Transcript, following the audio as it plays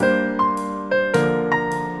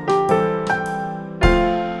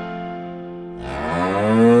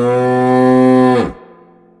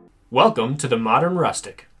Welcome to The Modern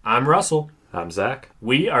Rustic. I'm Russell. I'm Zach.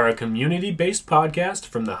 We are a community-based podcast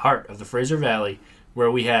from the heart of the Fraser Valley, where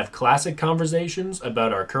we have classic conversations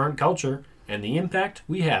about our current culture and the impact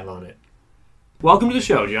we have on it. Welcome to the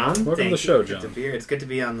show, John. Welcome to the show, John. Good to be here. It's good to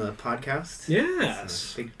be on the podcast.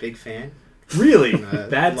 Yes. Big fan. Really?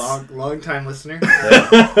 That's long time listener.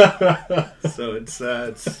 So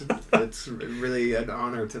it's really an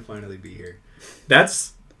honor to finally be here.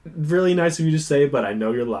 That's really nice of you to say, but I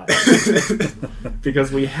know you're lying.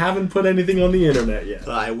 Because we haven't put anything on the internet yet.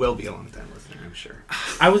 Well, I will be a long time listener, I'm sure.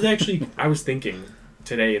 I was thinking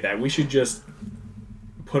today that we should just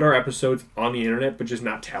put our episodes on the internet, but just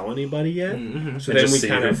not tell anybody yet. Mm-hmm. So then we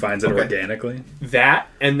kind of finds it organically. That,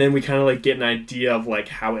 and then we kind of like get an idea of like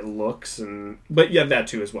how it looks, but yeah, that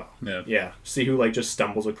too as well. Yeah. See who like just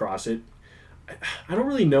stumbles across it. I don't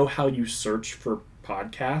really know how you search for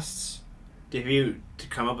podcasts. Have you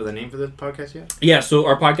come up with a name for this podcast yet? Yeah, so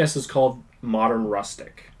our podcast is called Modern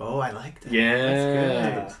Rustic. Oh, I like that. Yeah.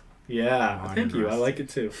 That's good. Yeah. Modern Thank you. Rustic. I like it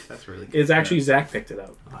too. That's really good. It's actually Zach picked it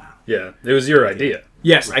out. Wow. Yeah, it was your idea.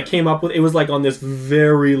 Yes, Right. I came up with it. Was like on this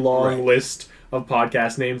very long Right. list of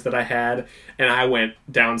podcast names that I had, and I went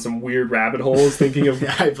down some weird rabbit holes thinking of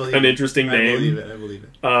Yeah, I believe an it. interesting name. I believe it.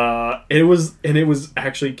 It was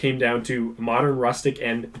actually came down to Modern Rustic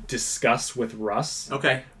and Discuss with Russ.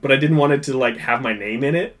 Okay. But I didn't want it to like have my name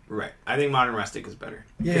in it. Right. I think Modern Rustic is better.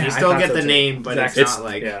 Yeah, You I still thought get so the too. name, but Exactly. it's not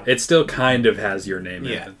like... Yeah. It still kind of has your name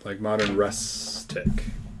Yeah. in it, like Modern Rustic.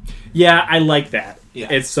 Yeah, I like that. Yeah.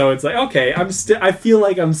 It's like, okay, I feel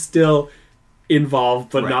like I'm still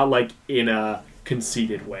involved, but Right. not like in a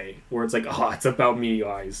conceited way where it's like, oh, it's about me,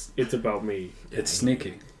 guys. It's about me. It's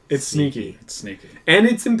sneaky. It's sneaky. It's sneaky. And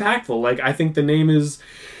it's impactful. Like, I think the name is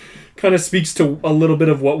kind of speaks to a little bit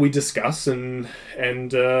of what we discuss, and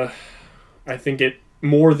I think it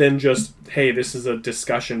more than just, hey, this is a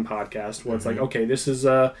discussion podcast, where it's like, okay, this is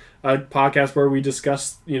a podcast where we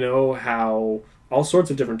discuss, how all sorts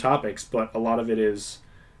of different topics, but a lot of it is,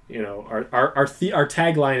 our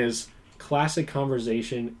tagline is classic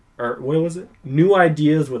conversation, or what was it? New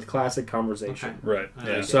ideas with classic conversation. Right. I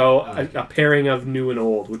Yeah. like So I like a pairing of new and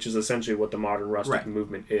old, which is essentially what the modern rustic Right.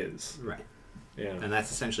 movement is. Right. Yeah. And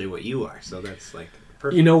that's essentially what you are, so that's like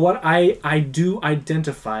perfect. You know what? I do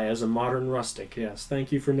identify as a modern rustic. Yes,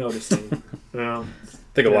 thank you for noticing. I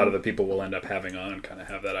think a lot of the people we'll end up having on kind of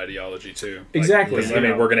have that ideology too. Exactly. 'Cause, I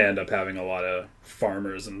mean, we're going to end up having a lot of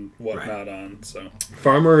farmers and whatnot on. So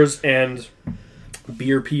farmers and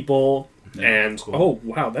beer people. Yeah, and cool. oh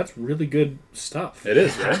wow, that's really good stuff. it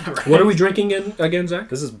is, right? Right. What are we drinking again, Zach?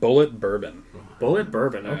 This is Bullet Bourbon. Bullet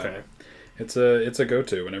bourbon. Yeah. Okay. It's a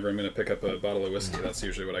go-to whenever I'm going to pick up a bottle of whiskey. That's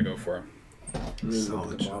usually what I go for.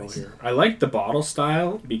 Solid choice. I like the bottle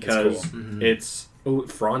style because cool. it's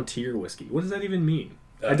frontier whiskey. What does that even mean?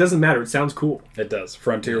 Uh, It doesn't matter. It sounds cool. It does.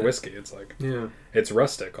 Frontier whiskey. It's like Yeah. it's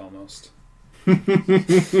rustic almost. We're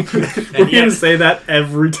gonna say that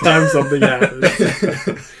every time something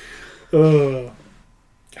happens. Oh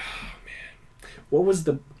man, what was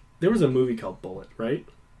there was a movie called Bullet, right?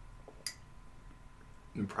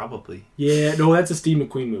 Probably. Yeah, no, that's a Steve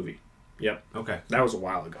McQueen movie. Yep, Okay. that was a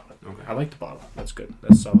while ago. Okay. I like the bottle. That's good.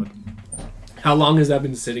 That's solid. How long has that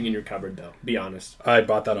been sitting in your cupboard, though? Be honest. I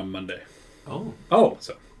bought that on Monday. Oh. Oh,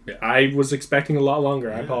 So yeah, I was expecting a lot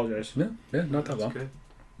longer. I Yeah. apologize. yeah, not that That's long. good.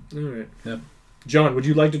 All right. Yeah. John, would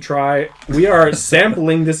you like to try? We are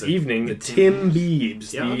sampling this evening the Tim Tim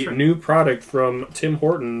Biebs, Yeah, I'll the try. new product from Tim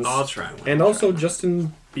Hortons. I'll try one. And I'll also try one.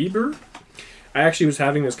 Justin Bieber. I actually was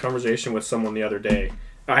having this conversation with someone the other day.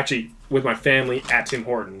 Actually, with my family at Tim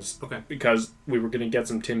Hortons. Okay. Because we were going to get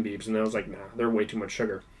some Tim Biebs, and I was like, nah, they're way too much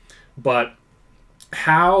sugar. But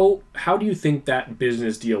how do you think that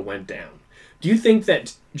business deal went down? Do you think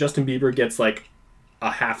that Justin Bieber gets like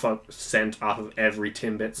a half a cent off of every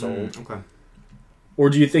Timbit sold? Okay. Or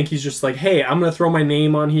do you think he's just like, hey, I'm going to throw my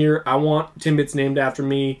name on here. I want Timbits named after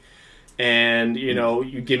me. And,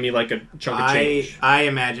 you give me like a chunk of change. I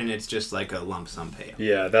imagine it's just like a lump sum payout.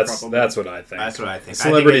 Yeah, that's Probably. that's what I think. That's what I think.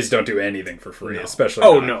 Celebrities don't do anything for free, No. especially.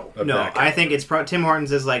 Oh, not no. of No, that I kind. think it's Tim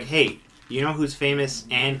Hortons is like, hey, you know who's famous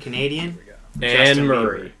and Canadian? Anne Justin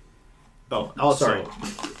Murray. Oh, also,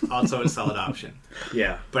 Sorry. also a solid option.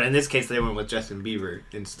 Yeah. But in this case, they went with Justin Bieber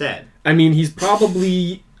instead. I mean, he's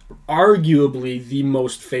probably, arguably, the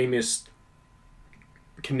most famous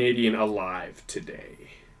Canadian alive today.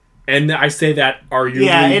 And I say that arguably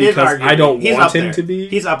Yeah, it is because arguably. I don't He's want up him there. to be.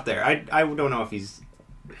 He's up there. I don't know if he's...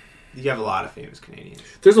 You have a lot of famous Canadians.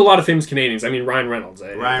 There's a lot of famous Canadians. I mean, Ryan Reynolds.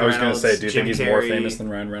 Ryan I was going to Reynolds, say, do you Jim think he's more Carrey. famous than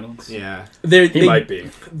Ryan Reynolds? Yeah. He might be.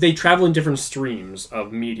 They travel in different streams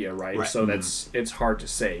of media, right? Right. So it's hard to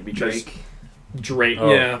say because Drake. Drake.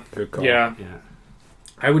 Oh, Yeah. good call. Yeah. Yeah.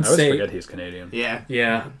 I would I always say. forget he's Canadian. Yeah.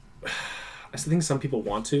 Yeah. I think some people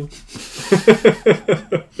want to.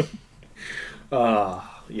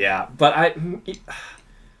 Yeah, but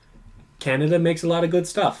Canada makes a lot of good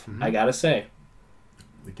stuff. Mm-hmm. I gotta say.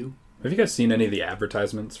 We do. Have you guys seen any of the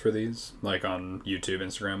advertisements for these, like on YouTube,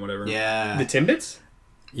 Instagram, whatever? Yeah. The Timbits?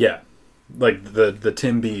 Yeah, like the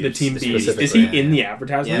Tim Bees. The Team Bees. specifically. Is he in the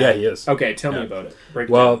advertisement? Yeah, he is. Okay, tell me Yeah. about it. Break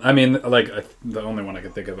it Well, down. I mean, like the only one I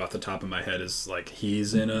can think of off the top of my head is like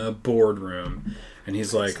he's in a boardroom and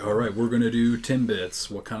he's like, "All right, we're gonna do Timbits.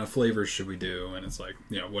 What kind of flavors should we do?" And it's like,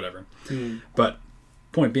 whatever. But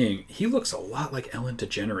point being, he looks a lot like Ellen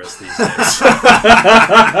DeGeneres these days.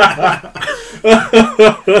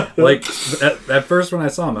 Like at first when I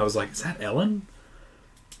saw him, I was like, "Is that Ellen?"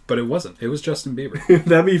 But it wasn't. It was Justin Bieber.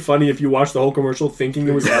 That'd be funny if you watched the whole commercial thinking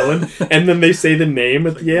it was Ellen, and then they say the name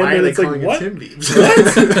at the end, Why are and they it's like, calling what? it Tim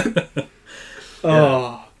Bees?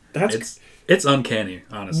 Oh, that's It's uncanny,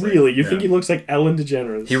 honestly. really. You think he looks like Ellen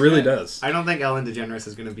DeGeneres? He really does. I don't think Ellen DeGeneres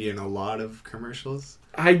is going to be in a lot of commercials.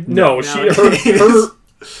 No, No, she it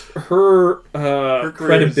her career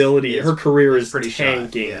credibility, is her career is pretty shot,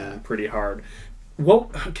 tanking yeah. pretty hard.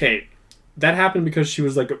 Well, okay, that happened because she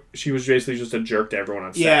was basically just a jerk to everyone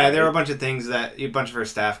on set. Yeah, there were a bunch of things that a bunch of her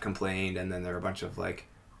staff complained, and then there were a bunch of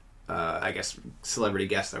I guess celebrity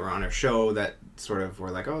guests that were on her show that sort of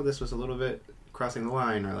were like, "Oh, this was a little bit crossing the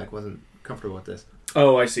line," or like wasn't comfortable with this.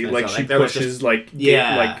 Oh, I see. And Like so, she there was pushes just- like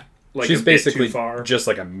Yeah. like She's a bit basically too far. just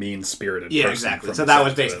like a mean-spirited Yeah, person. exactly. from So the that set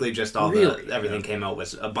was to it. basically just all Really? everything came out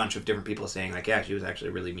was a bunch of different people saying like, "Yeah, she was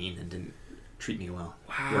actually really mean and didn't treat me well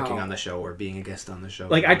working on the show or being a guest on the show."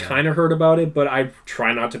 Like I kind of heard about it, but I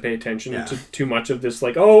try not to pay attention Yeah. to too much of this.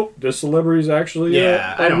 Like, oh, this celebrity's actually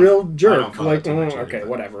Yeah, I a don't- real I don't jerk. follow Like, too much okay, either, but-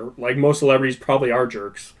 whatever. Like most celebrities probably are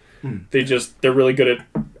jerks. They're really good at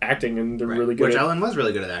acting and they're Right. really good Which at. Ellen was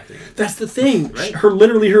really good at acting. That's the thing. Right.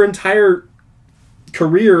 Her entire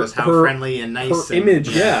career, Was how her friendly and nice. her and- image,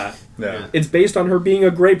 yeah. Yeah. It's based on her being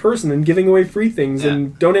a great person and giving away free things Yeah.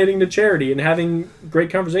 and donating to charity and having great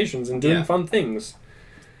conversations and doing Yeah. fun things.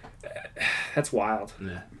 That's wild.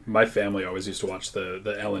 Yeah. My family always used to watch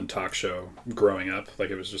the Ellen talk show growing up. Like,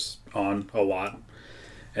 it was just on a lot.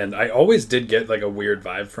 And I always did get, like, a weird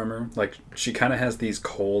vibe from her. Like, she kind of has these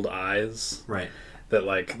cold eyes. Right. That,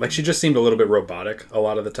 like she just seemed a little bit robotic a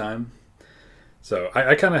lot of the time. So,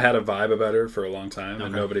 I kind of had a vibe about her for a long time,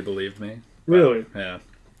 and nobody believed me. But, Really? yeah.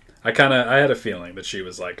 I had a feeling that she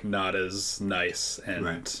was, like, not as nice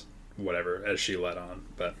and whatever as she let on.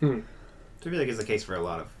 But... I feel like it's the case for a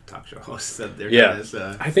lot of talk show hosts that they're Yeah.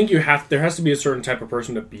 I think there has to be a certain type of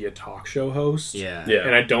person to be a talk show host. yeah.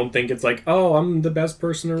 And I don't think it's like, oh, I'm the best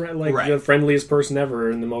person around, like Right. the friendliest person ever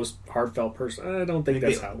and the most heartfelt person. I don't think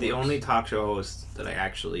that's how it The works. only talk show host that I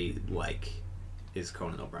actually like is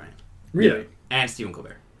Conan O'Brien Really? and Stephen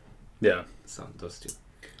Colbert. Yeah. So those two.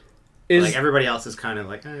 Is Like everybody else is kind of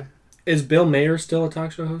like, is Bill Maher still a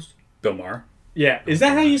talk show host? Bill Maher? Yeah. Is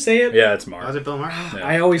that how you say it? Yeah, it's Maher. Was it Bill Maher? Yeah.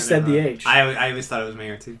 I always said the H. I always thought it was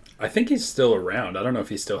Mayer too. I think he's still around. I don't know if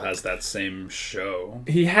he still has that same show.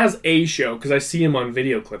 He has a show because I see him on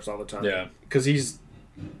video clips all the time. Yeah. Because he's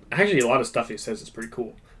actually a lot of stuff he says is pretty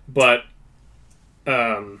cool. But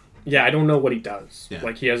yeah, I don't know what he does. Yeah.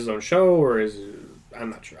 Like he has his own show or is I'm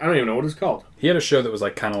not sure. I don't even know what it's called. He had a show that was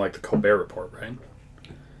like kind of like the Colbert Report, right?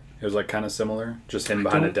 It was like kind of similar, just him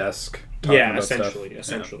behind a desk. talking Yeah, about essentially.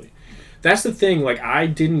 stuff. That's the thing. Like I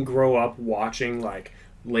didn't grow up watching like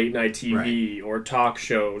late night TV or talk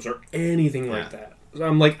shows or anything like that. So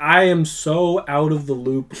I'm like I am so out of the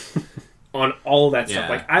loop on all that stuff.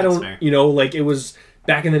 Like I that's don't, fair. like it was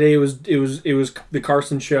back in the day. It was the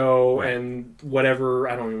Carson show and whatever.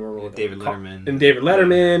 I don't even remember what David Letterman. and David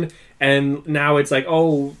Letterman. And now it's like,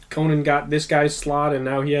 oh, Conan got this guy's slot, and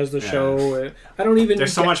now he has the show. I don't even.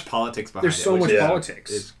 There's so much politics behind it. There's so much which politics.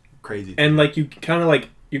 is crazy. And like you kind of like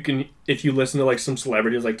you can if you listen to like some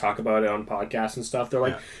celebrities like talk about it on podcasts and stuff, they're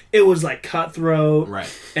like it was like cutthroat,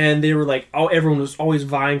 right? And they were like, oh, everyone was always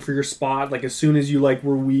vying for your spot. Like as soon as you like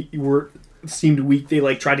were seemed weak, they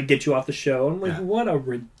like tried to get you off the show. I'm like, what a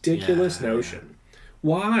ridiculous notion.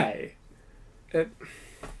 Why? I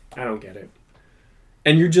don't get it.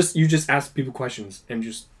 And you just ask people questions and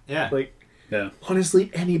just like honestly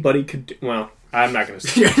anybody could do, well. I'm not going to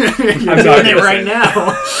say it. I'm doing it right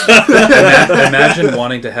now. Imagine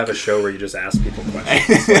wanting to have a show where you just ask people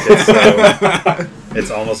questions. Like it's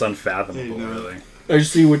almost unfathomable, really. I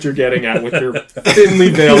see what you're getting at with your thinly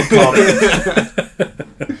veiled comments.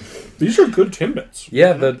 These are good Timbits.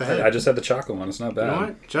 Yeah, I just had the chocolate one. It's not bad. You know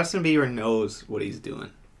what? Justin Bieber knows what he's doing.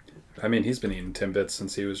 I mean, he's been eating Timbits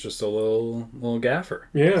since he was just a little gaffer.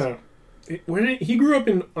 Yeah. He grew up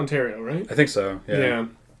in Ontario, right? I think so. Yeah.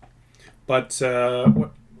 But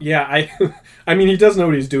I mean, he does know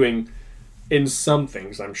what he's doing in some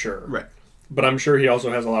things, I'm sure. Right. But I'm sure he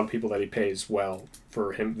also has a lot of people that he pays well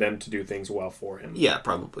for them to do things well for him. Yeah,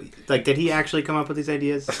 probably. Like, did he actually come up with these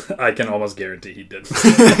ideas? I can almost guarantee he did.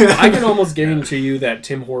 I can almost guarantee you that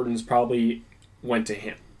Tim Hortons probably went to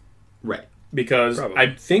him. Right. Because Probably.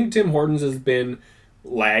 I think Tim Hortons has been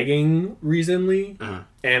lagging recently,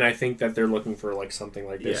 and I think that they're looking for like something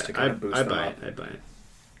like this to kind of boost them up. I'd buy it.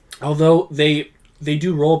 Although they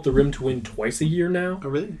do roll up the rim to win twice a year now. Oh,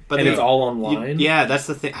 really? And it's all online. Yeah, that's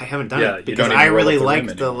the thing. I haven't done Yeah, it you because don't I even roll really up the like rim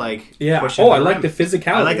the anymore. like. Yeah. pushing Oh, I the like rim. the physicality.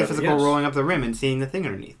 I like the of it, physical yes. rolling up the rim and seeing the thing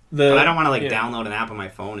underneath. The- but I don't want to like yeah. download an app on my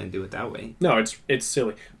phone and do it that way. No, it's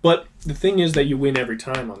silly. But the thing is that you win every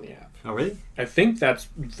time on the app. Oh, really? I think that's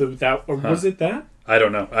or was it that? I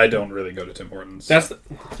don't know. I don't really go to Tim Hortons. That's the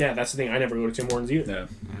thing. I never go to Tim Hortons either. Yeah.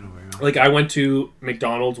 I don't know where. Like I went to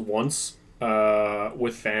McDonald's once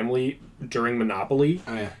with family during Monopoly.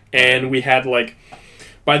 Oh yeah. And we had like,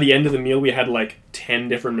 by the end of the meal, we had like 10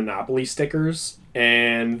 different Monopoly stickers.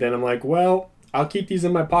 And then I'm like, well, I'll keep these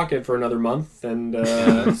in my pocket for another month and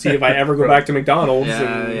see if I ever go back to McDonald's.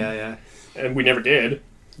 Yeah. And we never did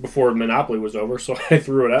before Monopoly was over, so I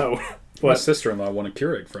threw it out. My But sister-in-law won a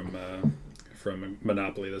Keurig from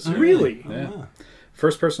Monopoly this year. really? Yeah. Oh, wow.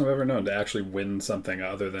 First person I've ever known to actually win something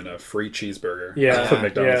other than a free cheeseburger Yeah. from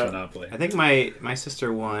McDonald's Yeah. Monopoly. I think my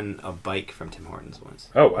sister won a bike from Tim Hortons once.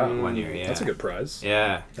 Oh, wow. 1 year, yeah. That's a good prize.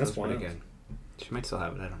 Yeah, That's pretty wild. good. She might still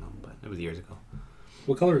have it. I don't know, but it was years ago.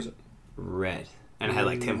 What color is it? Red, and it had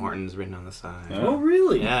like Tim Hortons written on the side. Oh.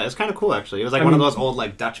 Really? Yeah, it was kind of cool actually. It was like I one mean- of those old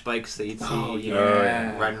like Dutch bikes that you'd see Oh,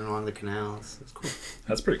 yeah. riding along the canals. It's cool.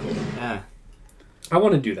 That's pretty cool. Yeah, I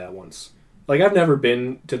want to do that once. Like, I've never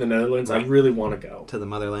been to the Netherlands. I Right. really want to go. to the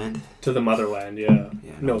motherland. To the motherland, yeah.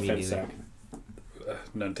 Yeah, No me offense, neither. Zach.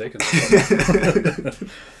 None taken.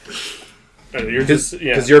 You're just,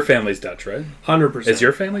 Because your family's Dutch, right? 100%. Is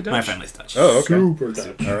your family Dutch? My family's Dutch. Oh, okay. Super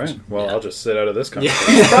Dutch. All right. Well, Yeah. I'll just sit out of this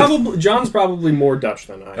conversation. Yeah. John's probably more Dutch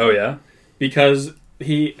than I am. Oh, yeah? Because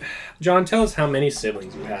John, tell us how many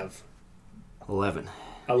siblings you have. 11.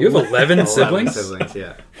 You have 11 siblings? 11 siblings,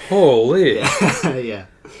 yeah. Holy. Yeah. Yeah.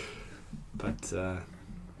 But,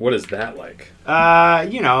 What is that like?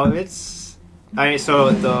 it's...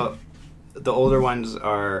 so the older ones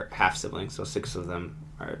are half siblings, so 6 of them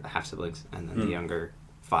are half siblings, and then the younger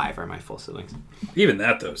 5 are my full siblings. Even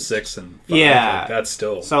that, though, 6 and 5. Yeah. Like, that's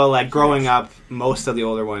still... So, like, growing up, most of the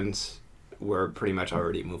older ones were pretty much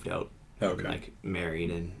already moved out. Okay. Like,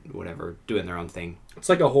 married and whatever, doing their own thing. It's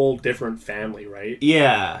like a whole different family, right?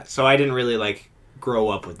 Yeah, so I didn't really, like, grow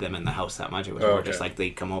up with them in the house that much. It was more Okay. just, like,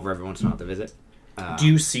 they'd come over every once in a while to visit. Do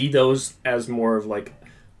you see those as more of like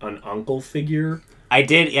an uncle figure? I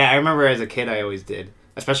did, yeah, I remember as a kid I always did.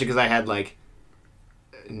 Especially because I had, like,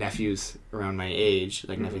 nephews around my age,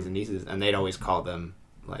 like nephews and nieces, and they'd always call them,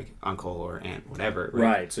 like, uncle or aunt, whatever.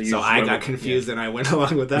 Right, so you just I went got with- confused and I went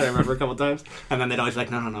along with that, I remember a couple times. And then they'd always be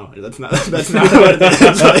like, no, that's not what it is.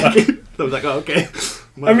 Like, so I was like, oh, okay.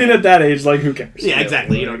 I mean, at that age, like, who cares? Yeah,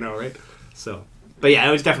 exactly. You don't know, right? So, but yeah,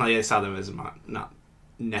 it was definitely, I saw them as not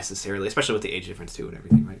necessarily, especially with the age difference too and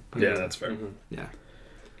everything, right? But, Yeah, that's fair. yeah.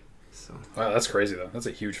 So, Wow, that's crazy, though. That's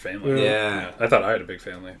a huge family. yeah. I thought I had a big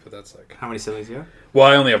family, but that's like... How many siblings do you have? Well,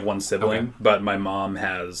 I only have one sibling, Okay. but my mom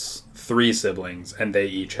has 3 siblings, and they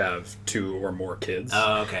each have 2 or more kids.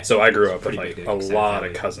 Oh, okay. So I grew up with Pretty like big a extended lot family.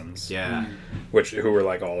 of cousins, Yeah. who were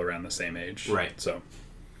like all around the same age. Right. So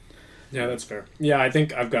Yeah, that's fair. Yeah, I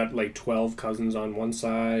think I've got like 12 cousins on one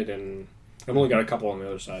side, and I've only got a couple on the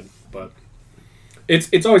other side. But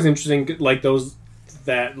it's always interesting, like those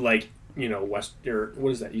that like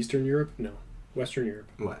what is that? Eastern Europe? No, Western Europe.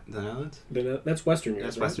 What? The Netherlands? That's Western Europe.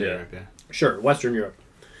 That's right? Western Yeah. Europe, yeah. Sure, Western Europe.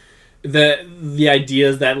 The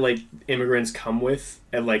ideas that like immigrants come with,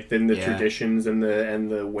 and like then the Yeah. traditions and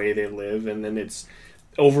the way they live, and then it's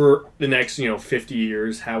over the next 50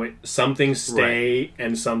 years how some things stay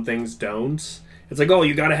and some things don't. It's like, oh,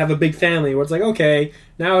 you got to have a big family. Where it's like, okay,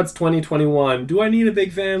 now it's 2021. Do I need a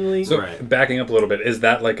big family? So Right. backing up a little bit, is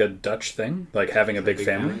that like a Dutch thing, like having a big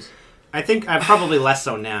family? families? I think probably less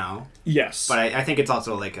so now, Yes, but I think it's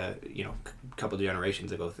also like a couple of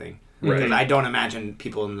generations ago thing. Right. Because I don't imagine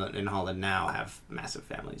people in Holland now have massive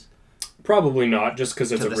families. probably not, just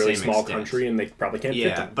because it's To a the really same small extent. country and they probably can't fit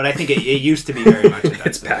Yeah, them. but I think it used to be very much a Dutch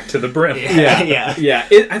It's thing. packed to the brim. Yeah, yeah. Yeah,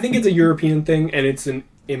 I think it's a European thing and it's an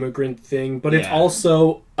immigrant thing, but it's Yeah.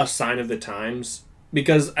 also a sign of the times.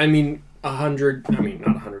 Because, I mean, not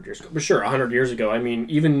 100 years ago, but sure, 100 years ago, I mean,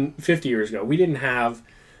 even 50 years ago, we didn't have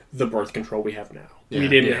the birth control we have now. We Yeah.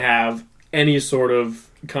 didn't Yeah. have any sort of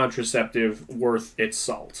contraceptive worth its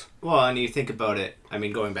salt. Well, and you think about it, I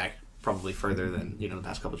mean, going back probably further than, the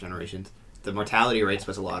past couple generations, the mortality rates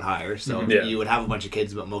was a lot higher, so you would have a bunch of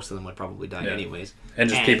kids, but most of them would probably die anyways. And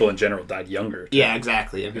just people in general died younger. Too. Yeah,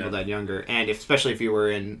 exactly. And people died younger. And especially if you were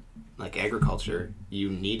in, like, agriculture, you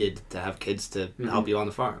needed to have kids to help you on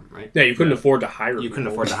the farm, right? Yeah, you couldn't afford to hire people. You couldn't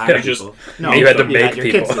afford to hire people. No, you had to make your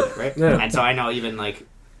people. Kids do it, right? Yeah. And so I know even, like,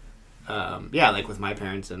 like with my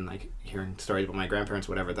parents and, like, hearing stories about my grandparents,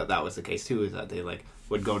 whatever, that was the case, too, is that they, like,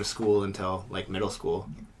 would go to school until, like, middle school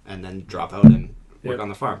and then drop out and work on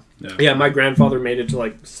the farm. Yeah, my grandfather made it to,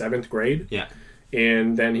 like, 7th grade. Yeah.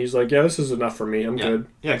 And then he's like, yeah, this is enough for me. I'm good.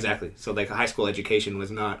 Yeah, exactly. So, like, a high school education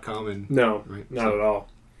was not common. No, not at all.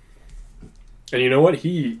 And you know what?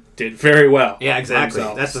 He did very well. Yeah, exactly.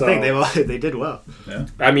 That's the thing. They did well. Yeah.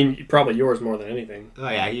 I mean, probably yours more than anything. Oh,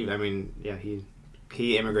 yeah. He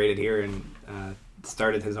immigrated here and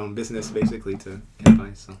started his own business, basically, to get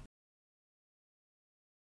by, so...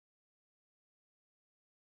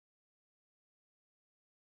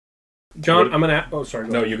 John, I'm gonna. Oh, sorry.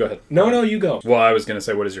 No, you go ahead. No, you go. Well, I was gonna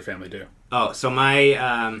say, what does your family do? Oh, so my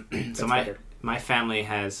family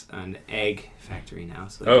has an egg factory now.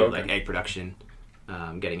 So they do like egg production,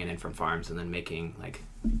 getting it in from farms and then making like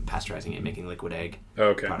pasteurizing it, making liquid egg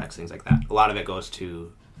products, things like that. A lot of it goes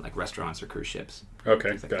to like restaurants or cruise ships.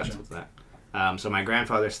 Okay, like gotcha. That. So my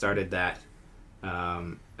grandfather started that.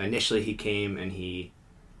 Initially, he came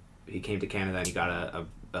came to Canada and he got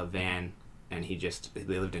a van. And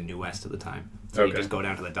they lived in New West at the time. So he'd just go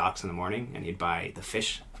down to the docks in the morning and he'd buy the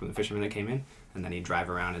fish from the fishermen that came in. And then he'd drive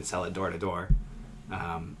around and sell it door to door.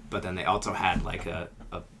 But then they also had like a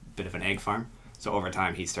bit of an egg farm. So over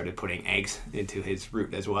time he started putting eggs into his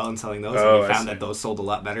route as well and selling those. And he found that those sold a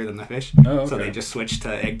lot better than the fish. Oh, okay. So they just switched to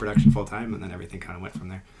egg production full time and then everything kind of went from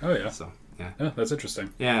there. Oh, yeah. So, yeah. Oh, that's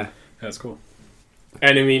interesting. Yeah. That's cool.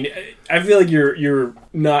 And I mean, I feel like you're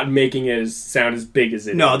not making it sound as big as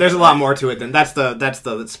it is. No, there's a lot more to it than that's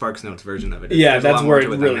the Sparks Notes version of it. Yeah, that's where it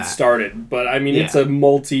really started. But I mean, it's a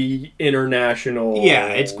multi-international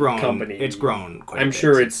it's grown. Company. It's grown quite a bit. I'm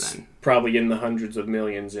sure it's probably in the hundreds of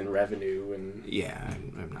millions in revenue. And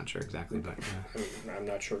I'm not sure exactly, but I'm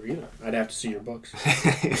not sure either. I'd have to see your books.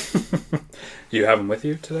 Do you have them with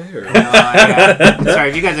you today? Or? No,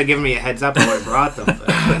 sorry, if you guys had given me a heads up, I would have brought them.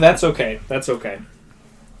 But. That's okay. That's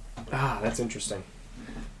interesting.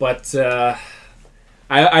 But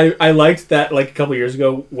I liked that like a couple years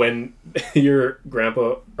ago when your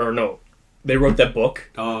grandpa they wrote that book.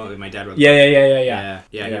 Oh, my dad wrote. Yeah.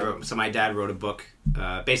 So my dad wrote a book,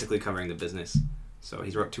 basically covering the business. So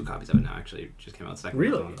he's wrote 2 copies of it now. Actually, it just came out the second.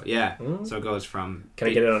 Really? Yeah. Mm-hmm. So it goes from. Can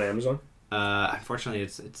I get it on Amazon? Unfortunately,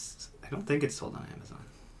 it's. I don't think it's sold on Amazon.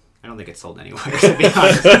 I don't think it's sold anywhere, to be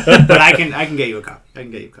honest. But I can get you a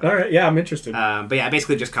copy. All right. Yeah, I'm interested. But yeah, it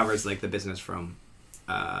basically just covers like the business from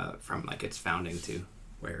like its founding to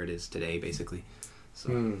where it is today, basically.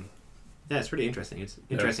 So yeah, it's pretty interesting. It's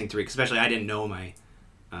interesting to read, especially I didn't know my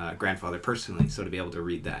grandfather personally, so to be able to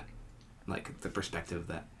read that, like the perspective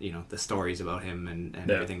that the stories about him and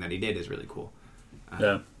everything that he did is really cool.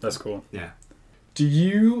 Yeah, that's cool. Yeah. Do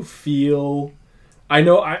you feel?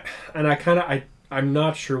 I'm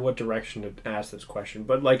not sure what direction to ask this question,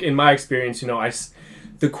 but like in my experience,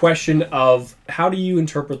 the question of how do you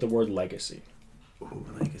interpret the word legacy? Ooh,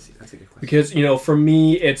 legacy. That's a good question. Because, for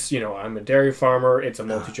me, it's, I'm a dairy farmer. It's a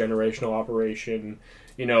multi-generational operation,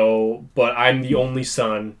 but I'm the only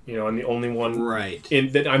son, I'm the only one. Right.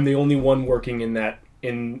 I'm the only one working on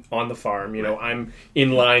the farm. Right. I'm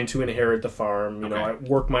in line to inherit the farm. I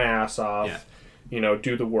work my ass off,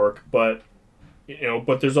 do the work. But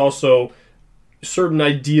there's also certain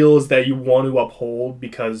ideals that you want to uphold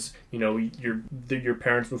because your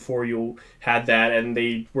parents before you had that and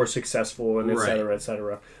they were successful and et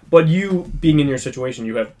cetera. But you being in your situation,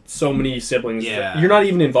 you have so many siblings. Yeah. You're not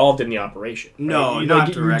even involved in the operation. Right? No,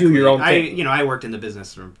 not directly. You do your own thing. I worked in the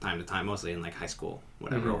business from time to time, mostly in like high school,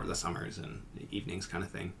 whatever, over the summers and the evenings kind of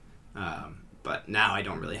thing. But now I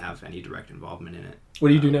don't really have any direct involvement in it. What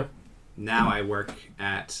do you do now? Now I work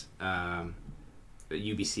at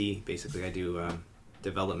UBC. Basically, I do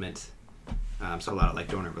development, so a lot of like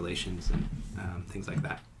donor relations and things like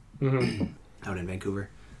that out in Vancouver.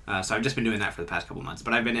 So I've just been doing that for the past couple months,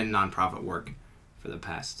 but I've been in nonprofit work for the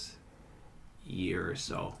past year or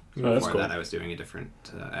so. Before that, I was doing a different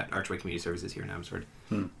at Archway Community Services here in Abbotsford.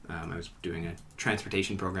 I was doing a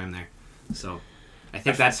transportation program there. So I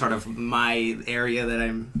think that's sort of my area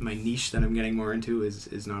my niche that I'm getting more into is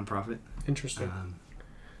nonprofit. Interesting.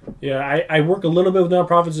 Yeah, I work a little bit with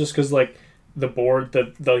nonprofits just because, like, the board,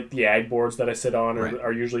 the ag boards that I sit on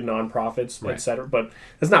are usually nonprofits, etc. But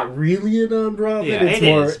it's not really a nonprofit. Yeah, it's it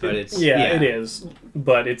more, is, but it's it is.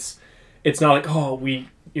 But it's not like, oh, we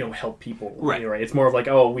help people, right? It's more of like,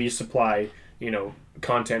 oh, we supply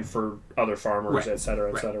content for other farmers,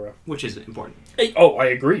 etc., etc. Which is important. I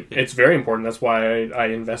agree. Yeah. It's very important. That's why I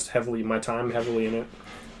invest my time heavily in it.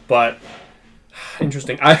 But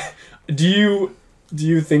interesting. Do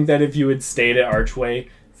you think that if you had stayed at Archway,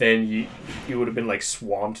 then you would have been like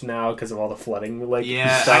swamped now because of all the flooding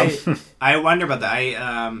stuff? I wonder about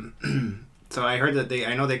that. So I heard that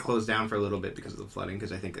I know they closed down for a little bit because of the flooding,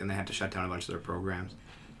 because and they had to shut down a bunch of their programs.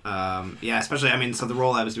 Especially, so the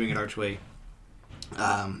role I was doing at Archway,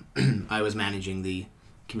 I was managing the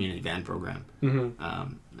community van program.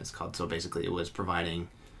 Mm-hmm. It's called, so basically it was providing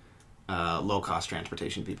low-cost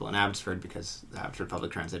transportation to people in Abbotsford, because the Abbotsford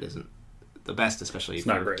public transit isn't the best, especially it's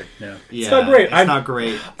not great. It's not great. It's not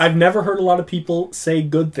great. I've never heard a lot of people say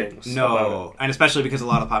good things. No, and especially because a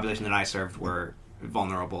lot of the population that I served were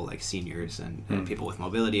vulnerable, like seniors and people with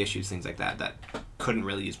mobility issues, things like that couldn't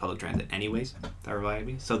really use public transit anyways. That reminded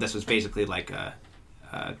me. So this was basically like a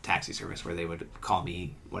taxi service where they would call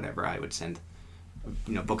me, whatever, I would send,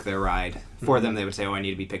 book their ride for them. They would say, oh, I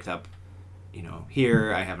need to be picked up,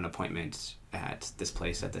 here, I have an appointment at this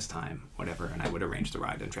place at this time, whatever, and I would arrange the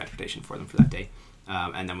ride and transportation for them for that day.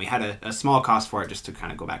 And then we had a small cost for it just to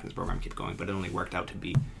kind of go back in this program, keep going, but it only worked out to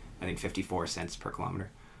be, I think, 54 cents per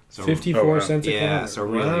kilometer. So 54 cents a kilometer. Yeah, so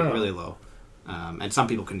really, really low. And some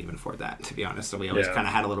people couldn't even afford that, to be honest. So we always kind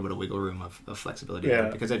of had a little bit of wiggle room of flexibility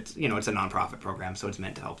there, because it's it's a nonprofit program, so it's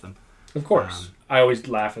meant to help them. Of course. I always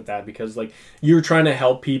laugh at that, because like you're trying to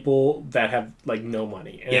help people that have like no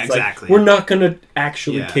money. And it's exactly. Like, we're not going to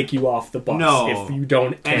actually kick you off the bus if you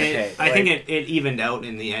can't pay. I think it evened out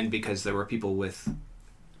in the end, because there were people with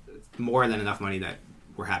more than enough money that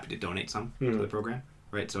were happy to donate some to the program.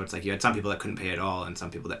 Right, so it's like you had some people that couldn't pay at all, and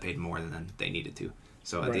some people that paid more than they needed to.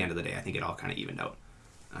 So at the end of the day, I think it all kind of evened out,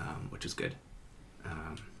 which is good.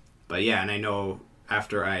 But yeah, and I know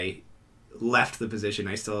after I left the position,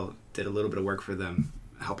 I still did a little bit of work for them,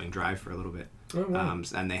 helping drive for a little bit. Oh, wow.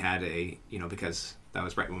 And they had because that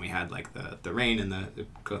was right when we had like the rain and the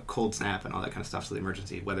cold snap and all that kind of stuff, so the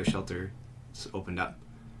emergency weather shelter opened up.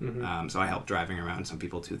 Mm-hmm. So I helped driving around some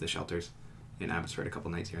people to the shelters in Abbotsford a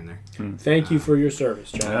couple nights here and there. Thank you for your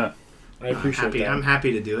service, John. Yeah. I appreciate that. I'm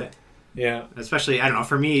happy to do it. Yeah. Especially, I don't know,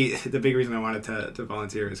 for me, the big reason I wanted to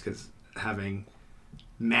volunteer is because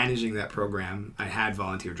managing that program, I had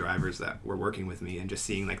volunteer drivers that were working with me, and just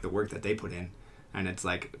seeing like the work that they put in. And it's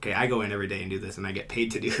like, okay, I go in every day and do this, and I get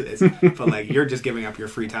paid to do this, but like you're just giving up your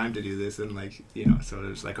free time to do this, and like so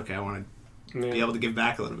it's like, okay, I want to be able to give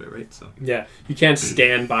back a little bit, right? So yeah, you can't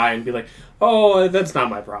stand by and be like, oh, that's not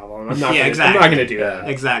my problem. I'm not. Exactly. I'm not going to do that.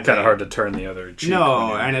 Exactly. Kind of hard to turn the other cheek.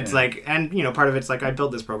 No, and it's like, and part of it's like I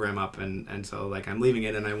built this program up, and so like I'm leaving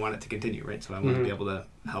it, and I want it to continue, right? So I want to be able to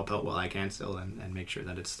help out while I can still, and make sure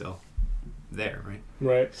that it's still there, right?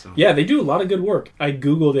 Right. So. Yeah, they do a lot of good work. I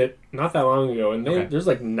Googled it not that long ago, and there's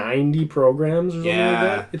like 90 programs or something like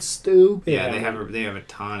that. It's stupid. Yeah, they have a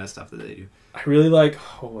ton of stuff that they do. I really like,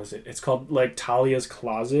 what was it? It's called like Talia's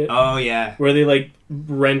Closet. Oh yeah. Where they like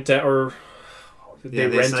rent out, or they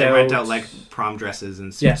rent out like prom dresses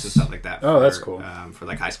and suits and stuff like that. That's cool. For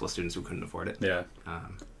like high school students who couldn't afford it. Yeah.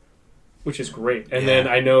 Which is great. And then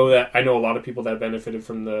I know a lot of people that benefited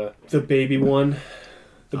from the baby one.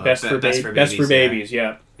 The best for babies.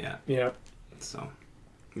 Yeah. So,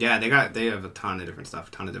 yeah, they have a ton of different stuff,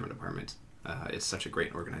 a ton of different departments. It's such a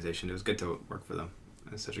great organization. It was good to work for them.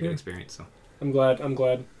 It's such a good experience. So I'm glad.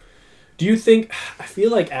 Do you think? I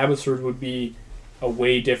feel like Abbotsford would be a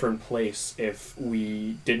way different place if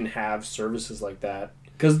we didn't have services like that.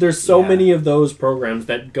 Because there's so many of those programs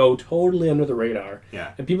that go totally under the radar.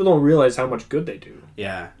 Yeah. And people don't realize how much good they do.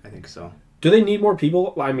 Yeah, I think so. Do they need more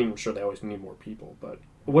people? Well, I mean, I'm sure they always need more people, but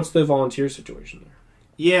what's the volunteer situation there?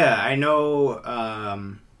 Yeah, I know. I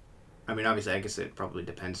mean, obviously, I guess it probably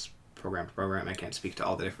depends program to program. I can't speak to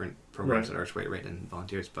all the different programs at Archway, right, and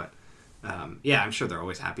volunteers, but I'm sure they're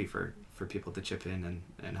always happy for people to chip in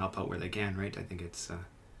and help out where they can, right? I think it's,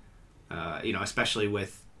 especially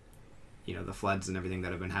with, the floods and everything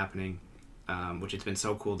that have been happening, which it's been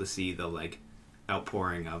so cool to see the, like,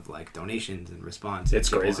 outpouring of like donations and response. It's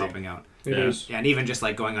people crazy. Helping out. It is. Yeah, and even just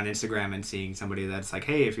like going on Instagram and seeing somebody that's like,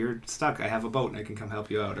 hey, if you're stuck, I have a boat and I can come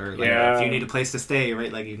help you out, or like if you need a place to stay,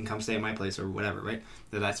 right, like you can come stay at my place or whatever, right?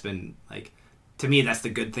 So that's been like, to me, that's the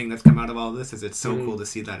good thing that's come out of all of this, is it's so cool to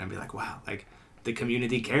see that and be like, wow, like the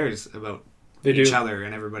community cares about each other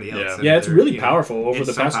and everybody else. Yeah, it's really powerful. Over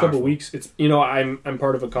the past couple of weeks, it's I'm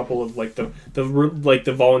part of a couple of like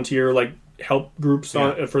the volunteer like help groups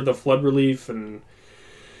for the flood relief, and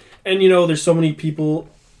there's so many people.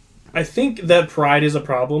 I think that pride is a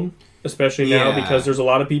problem, especially now because there's a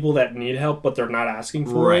lot of people that need help, but they're not asking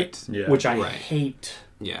for it, which I hate.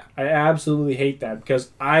 Yeah, I absolutely hate that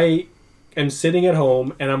because I am sitting at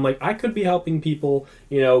home and I'm like, I could be helping people,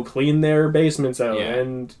 clean their basements out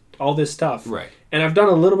and all this stuff. Right. And I've done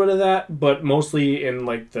a little bit of that, but mostly in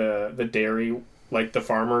like the dairy, like the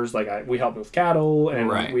farmers, like we helped with cattle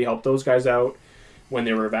and we helped those guys out when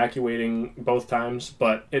they were evacuating both times.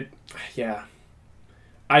 But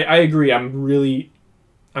I agree.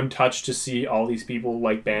 I'm touched to see all these people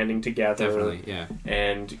like banding together. Definitely, yeah.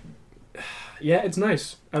 And it's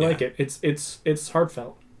nice. I like it. It's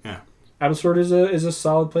heartfelt. Yeah. Abbotsford is a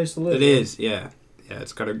solid place to live. It is, yeah. Yeah,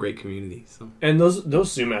 it's got a great community. So. And those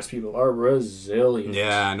Sumas people are resilient.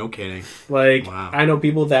 Yeah, no kidding. Like, I know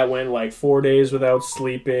people that went like 4 days without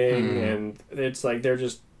sleeping, and it's like they're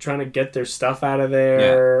just trying to get their stuff out of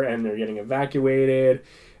there, and they're getting evacuated.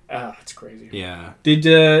 It's crazy. Yeah. Did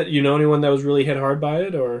you know anyone that was really hit hard by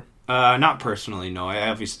it, or? Not personally, no. I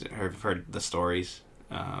obviously have heard the stories,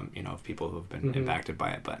 of people who have been impacted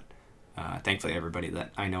by it, but thankfully everybody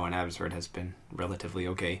that I know in Abbotsford has been relatively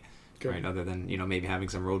okay. Good. Right, other than maybe having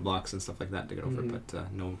some roadblocks and stuff like that to get over, but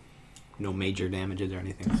no major damages or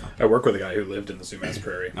anything. So. I work with a guy who lived in the Sumas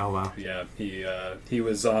Prairie. Oh wow! Yeah, he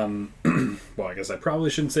was on. Well, I guess I probably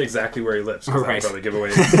shouldn't say exactly where he lives because that would probably give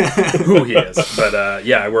away who he is. But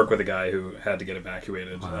I work with a guy who had to get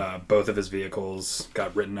evacuated. Wow. Both of his vehicles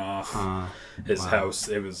got written off. His house.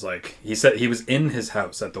 It was like he said he was in his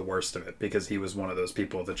house at the worst of it because he was one of those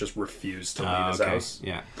people that just refused to leave his house.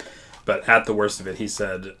 Yeah. But at the worst of it, he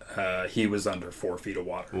said he was under 4 feet of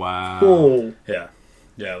water. Wow. Oh. Yeah.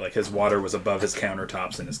 Yeah, like his water was above his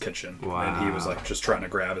countertops in his kitchen. Wow. And he was like just trying to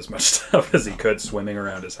grab as much stuff as he could swimming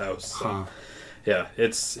around his house. So, yeah,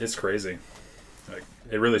 it's crazy. Like,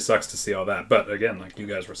 it really sucks to see all that. But again, like you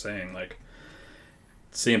guys were saying, like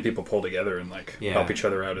seeing people pull together and like help each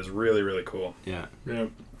other out is really, really cool. Yeah. Yeah.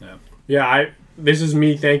 Yeah. Yeah, this is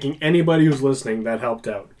me thanking anybody who's listening that helped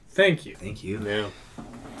out. Thank you. Thank you. Yeah.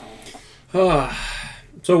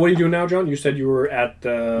 So what are you doing now, John? You said you were at...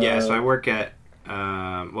 so I work at...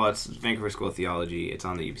 it's Vancouver School of Theology. It's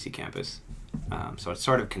on the UBC campus. So it's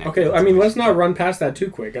sort of connected. Okay, I mean, let's not run past that too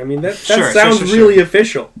quick. I mean, that sounds really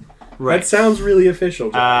official. Right. That sounds really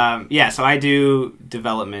official, John. So I do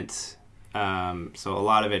development. So a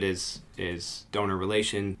lot of it is donor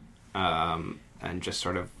relation and just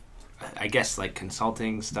sort of, I guess, like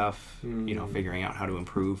consulting stuff, figuring out how to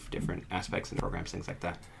improve different aspects and programs, things like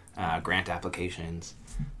that. Grant applications,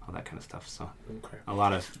 all that kind of stuff. So a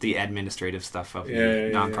lot of the administrative stuff of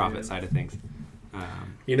the nonprofit side of things.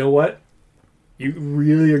 You know what? You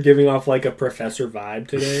really are giving off like a professor vibe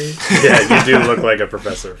today. Yeah, you do look like a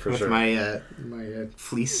professor for sure. With my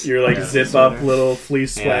fleece. You're like zip up little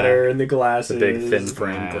fleece sweater and the glasses. The big thin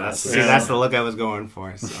frame glasses. See, that's the look I was going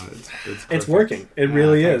for. So it's working. It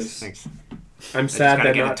really is. Thanks. I'm sad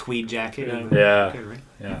that get a tweed jacket. Yeah. Good, right?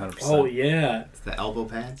 Yeah, 100%. Oh yeah. It's the elbow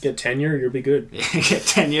pads. Get tenure, you'll be good. Get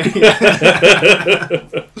tenure.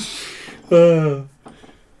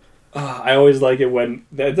 I always like it when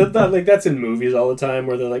that's in movies all the time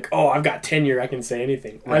where they're like, "Oh, I've got tenure, I can say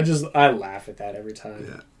anything." Right. I laugh at that every time.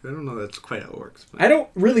 Yeah, I don't know that's quite how it works. I don't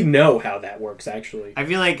really know how that works actually. I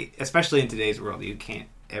feel like, especially in today's world, you can't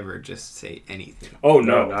ever just say anything. Oh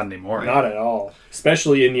no, not anymore. Not at all.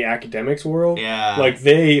 Especially in the academics world. Yeah, like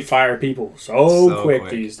they fire people so quick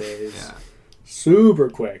these days. Yeah, super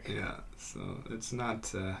quick. Yeah, so it's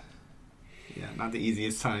not. Not the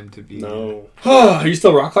easiest time to be. No. Are you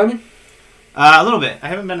still rock climbing? A little bit. I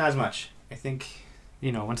haven't been as much. I think,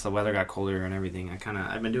 once the weather got colder and everything,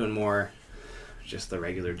 I've been doing more just the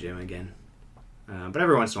regular gym again. But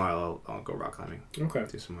every once in a while, I'll go rock climbing. Okay.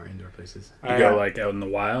 Do some more indoor places. You go like out in the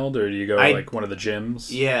wild, or do you go like one of the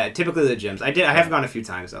gyms? Yeah, typically the gyms. I have gone a few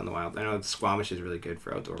times out in the wild. I know Squamish is really good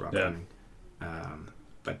for outdoor rock climbing.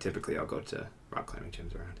 But typically I'll go to rock climbing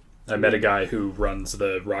gyms around. I met a guy who runs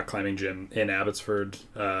the rock climbing gym in Abbotsford,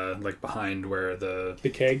 like behind where the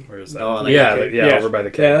keg. Where is that? Oh, over by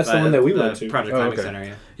the keg. Yeah, that's the one that we went to. Project Climbing Center.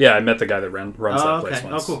 Yeah. Yeah, I met the guy that runs that place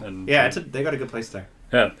once. Oh, cool. And, yeah, they got a good place there.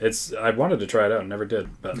 Yeah, I wanted to try it out, never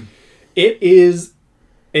did, but it is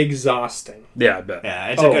exhausting. Yeah, I bet. Yeah,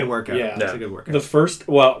 it's a good workout. Yeah. It's a good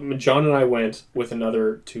workout. John and I went with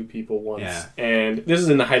another 2 people once, and this is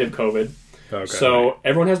in the height of COVID. Okay. So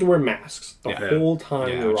everyone has to wear masks the whole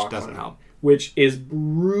time. Which doesn't help. Which is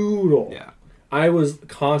brutal. Yeah. I was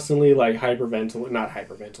constantly like not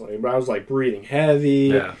hyperventilating, but I was like breathing heavy.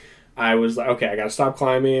 Yeah. I was like, okay, I gotta stop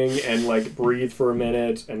climbing and like breathe for a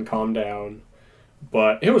minute and calm down.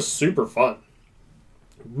 But it was super fun.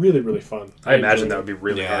 Really, really fun. I imagine enjoyed that would be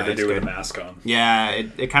really hard to do with a mask on. Yeah,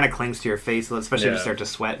 it kind of clings to your face, especially if you start to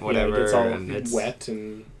sweat and whatever. It's all and it's wet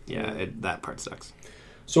and... Yeah, that part sucks.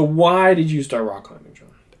 So why did you start rock climbing,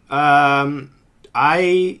 John?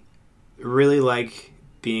 I really like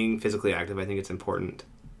being physically active. I think it's important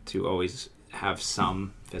to always have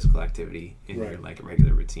some physical activity in your like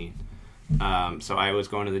regular routine. So I was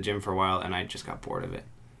going to the gym for a while, and I just got bored of it.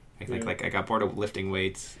 I think I got bored of lifting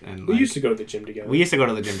weights, and we used to go to the gym together. We used to go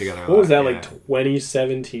to the gym together. What was that, like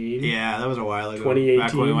 2017? Yeah, that was a while ago. 2018.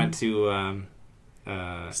 Back when we went to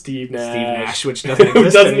Steve Nash, which doesn't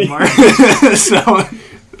exist anymore. So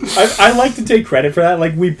I like to take credit for that.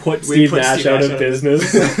 Like we put Steve Nash out of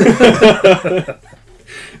business.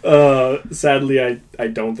 Sadly, I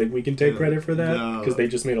don't think we can take credit for that because they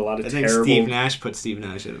just made a lot of terrible. I think Steve Nash put Steve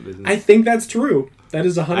Nash out of business. I think that's true. That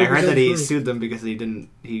is 100%. I heard that he true. sued them because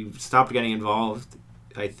he stopped getting involved.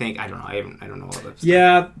 I think I don't know. I don't know all that stuff.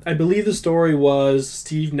 Yeah, I believe the story was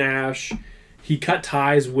Steve Nash. He cut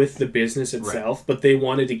ties with the business itself, but they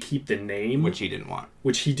wanted to keep the name, which he didn't want.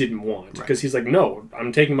 Because he's like, no,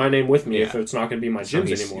 I'm taking my name with me if it's not going to be my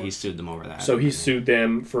gyms anymore. He sued them over that. So he sued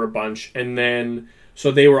them for a bunch, and then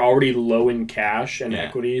so they were already low in cash and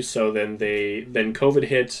equity. So then COVID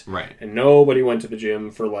hit, and nobody went to the gym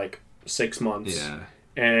for like 6 months. Yeah,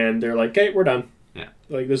 and they're like, "Okay, we're done." Yeah,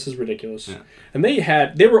 like this is ridiculous. Yeah. And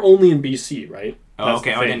they were only in BC, right? Oh,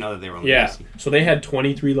 okay. I didn't know that they were only in BC. So they had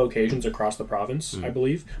 23 locations across the province, I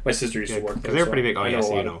believe. My sister used to work there. Because they were pretty big. Oh, I yeah, know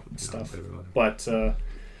so a lot of stuff. But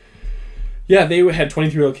they had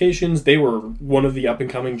 23 locations. They were one of the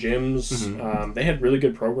up-and-coming gyms. Mm-hmm. They had really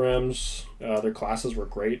good programs. Their classes were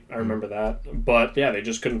great. I remember that. But, yeah, they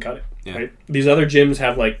just couldn't cut it. Yeah. Right? These other gyms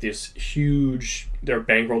have, like, this huge... They're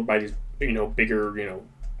bankrolled by these, bigger,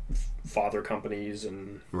 father companies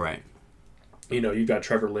and... Right. You've got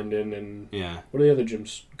Trevor Linden and... Yeah. What are the other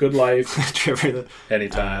gyms? Good Life. Trevor...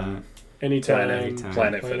 Anytime. Planet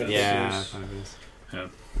Fitness. Yeah.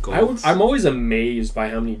 I'm always amazed by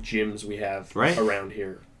how many gyms we have around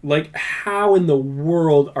here. Like, how in the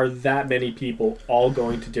world are that many people all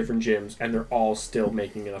going to different gyms and they're all still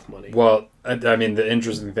making enough money? Well, I mean, the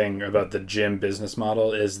interesting thing about the gym business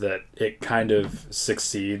model is that it kind of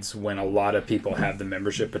succeeds when a lot of people have the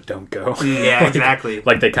membership but don't go. Yeah, exactly.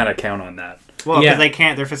 Like, they kind of count on that. Well, because they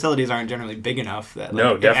can't, their facilities aren't generally big enough that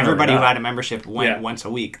if everybody who had a membership went once a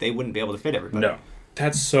week, they wouldn't be able to fit everybody. No.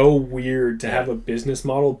 That's so weird to have a business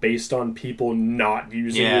model based on people not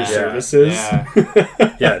using your services. Yeah.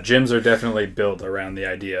 Yeah, gyms are definitely built around the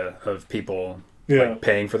idea of people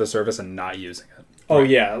paying for the service and not using it. Oh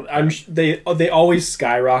yeah, they always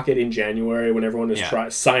skyrocket in January when everyone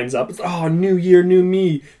signs up. It's new year, new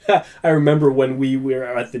me. I remember when we were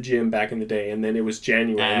at the gym back in the day, and then it was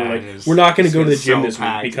January. And we're like, we're not going to go to the gym this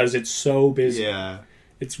week because it's so busy. Yeah.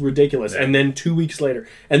 It's ridiculous. Yeah. And then 2 weeks later,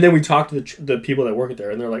 and then we talked to the people that work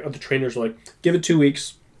there, and they're like, the trainers are like, give it 2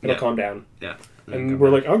 weeks, it'll calm down. Yeah. And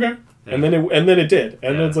we're like, okay. Yeah. And then it did.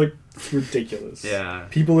 And then it's like, it's ridiculous. Yeah.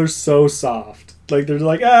 People are so soft. Like, they're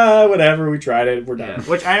like, whatever, we tried it, we're done. Yeah.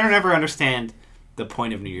 Which I don't ever understand the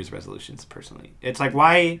point of New Year's resolutions, personally. It's like,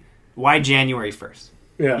 why January 1st?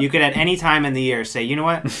 Yeah. You could at any time in the year say, you know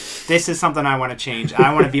what, this is something I want to change.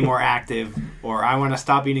 I want to be more active, or I want to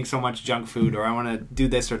stop eating so much junk food, or I want to do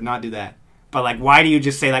this or not do that. But, like, why do you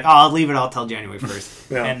just say, like, I'll leave it all till January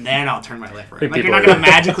 1st, and then I'll turn my life around? Like, you're not going to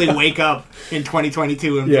magically wake up in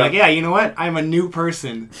 2022 and be like, yeah, you know what, I'm a new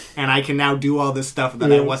person, and I can now do all this stuff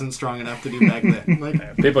that I wasn't strong enough to do back then.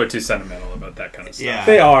 Like, people are too sentimental about that kind of stuff. Yeah.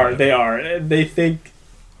 They are. They think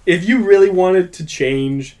if you really wanted to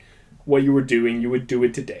change what you were doing, you would do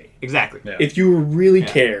it today. Exactly. Yeah. If you really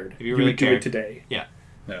cared, you would do it today. Yeah.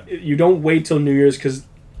 You don't wait till New Year's, because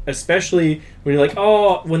especially when you're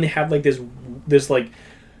like, when they have like this like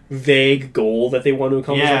vague goal that they want to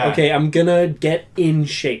accomplish. Yeah. Like, okay, I'm gonna get in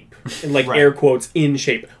shape, and like air quotes, in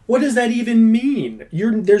shape. What does that even mean?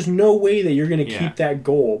 There's no way that you're gonna keep that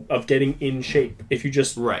goal of getting in shape if you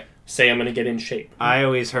just say I'm gonna get in shape. I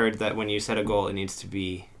always heard that when you set a goal, it needs to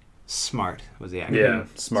be SMART was the acronym. Yeah,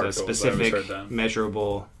 SMART so goals. Specific,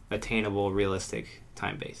 measurable, attainable, realistic,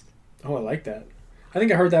 time-based. Oh, I like that. I think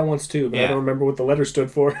I heard that once too, but I don't remember what the letter stood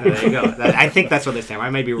for. There you go. I think that's what they stand for. I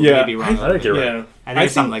may be wrong. I think you're right. Yeah. I think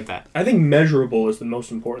it's something like that. I think measurable is the most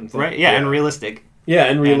important thing. Right? Yeah, and realistic. Yeah,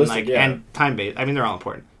 and realistic. And time-based. I mean, they're all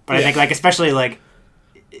important. But I think, like, especially, like,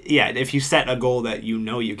 if you set a goal that you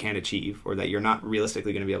know you can't achieve, or that you're not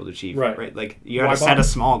realistically going to be able to achieve, right? Like, you got to set a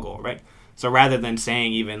small goal, right? So rather than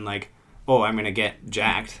saying even, like, I'm going to get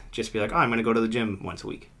jacked, just be like, I'm going to go to the gym once a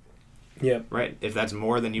week. Yeah. Right? If that's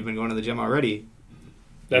more than you've been going to the gym already,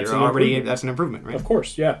 That's that's an improvement, right? Of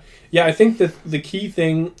course, yeah. Yeah, I think that the key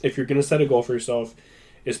thing, if you're going to set a goal for yourself,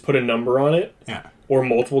 is put a number on it. Yeah. Or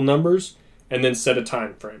multiple numbers, and then set a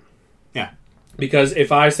time frame. Yeah. Because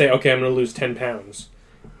if I say, okay, I'm going to lose 10 pounds,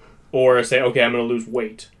 or I say, okay, I'm going to lose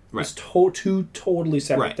weight, it's two totally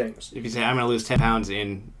separate things. If you say, I'm going to lose 10 pounds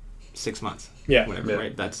in 6 months, whatever,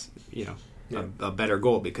 right? That's, a better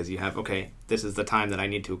goal because you have, okay, this is the time that I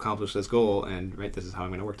need to accomplish this goal, and this is how I'm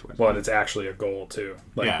going to work towards it. Well, and it's actually a goal, too.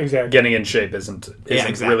 Exactly. Getting in shape isn't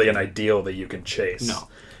really an ideal that you can chase. No.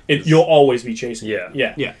 You'll always be chasing it.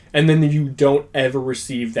 Yeah. Yeah. And then you don't ever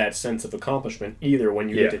receive that sense of accomplishment either when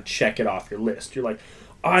you get to check it off your list. You're like,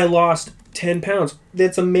 I lost 10 pounds.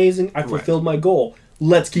 That's amazing. I fulfilled my goal.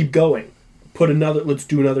 Let's keep going. Let's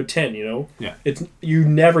do another 10, Yeah. You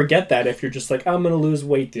never get that if you're just like, I'm going to lose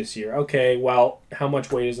weight this year. Okay, well, how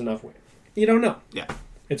much weight is enough weight? You don't know. Yeah.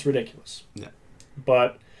 It's ridiculous. Yeah.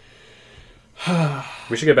 But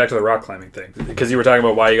we should get back to the rock climbing thing because you were talking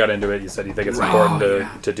about why you got into it. You said you think it's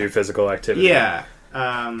important to do physical activity. Yeah.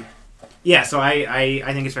 So I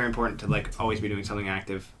think it's very important to always be doing something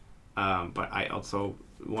active, but I also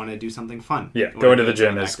want to do something fun. Yeah, going to the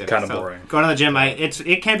gym is kind of boring. Going to the gym,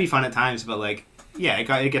 it can be fun at times, but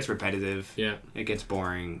it gets repetitive. Yeah, it gets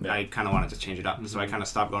boring. Yeah. I kind of wanted to change it up, so I kind of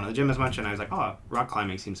stopped going to the gym as much, and I was like, oh, rock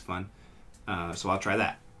climbing seems fun, so I'll try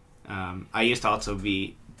that. I used to also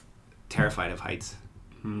be terrified of heights,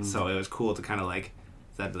 so it was cool to kind of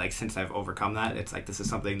that. Since I've overcome that, it's this is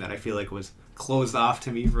something that I feel was closed off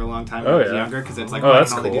to me for a long time when I was younger because it's I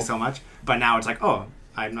can only do so much. But now it's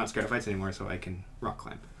I'm not scared of heights anymore, so I can rock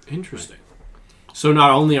climb. Interesting. Right. So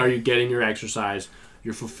not only are you getting your exercise,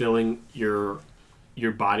 you're fulfilling your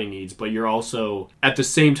body needs, but you're also at the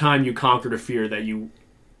same time you conquered a fear that you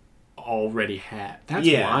already had. That's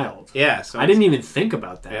wild. Yeah. So I didn't even think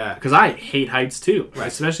about that. Yeah. Because I hate heights too,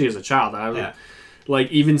 especially as a child.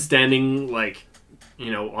 Even standing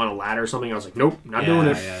on a ladder or something, I was like, nope, not doing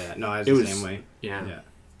it. Yeah. No, I was the same way. Yeah.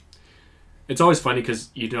 It's always funny because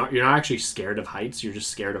you're not actually scared of heights. You're just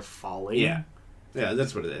scared of falling. Yeah. Yeah,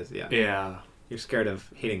 that's what it is. Yeah. Yeah. You're scared of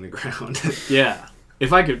hitting the ground. Yeah.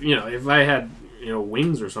 If I could, if I had,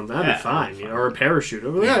 wings or something, that'd be fine. Or a parachute.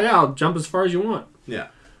 I'll jump as far as you want. Yeah.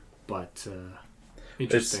 But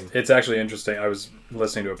interesting. It's actually interesting. I was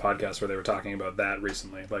listening to a podcast where they were talking about that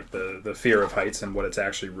recently, the fear of heights and what it's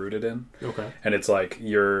actually rooted in. Okay. And it's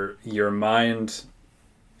your mind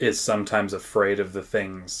is sometimes afraid of the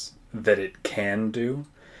things that it can do.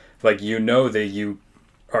 That you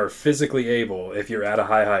are physically able, if you're at a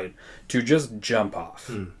high height, to just jump off.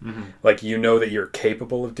 Mm-hmm. That you're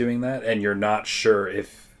capable of doing that, and you're not sure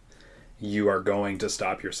if you are going to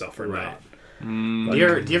stop yourself or not. Do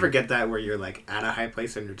you ever get that where you're at a high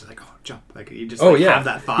place and you're just oh, jump, you just have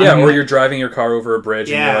that thought? Yeah, or you're driving your car over a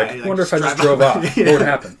bridge and you're wonder if I just drove off. What would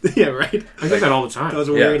happen? Yeah, right. I get that all the time.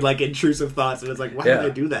 Those weird intrusive thoughts, and it's why did I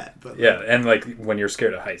do that? But, and when you're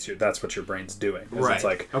scared of heights, that's what your brain's doing. Right.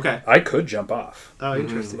 It's okay, I could jump off. Oh,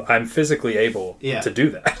 interesting. I'm physically able to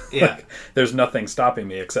do that. Yeah. There's nothing stopping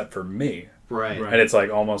me except for me. Right. And it's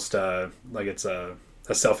almost it's a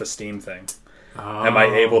self-esteem thing. Oh. Am I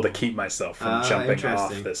able to keep myself from jumping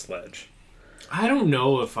off this ledge? I don't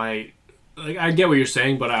know if I get what you're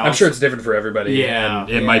saying, but I'm sure it's different for everybody. Yeah, and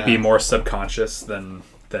it might be more subconscious than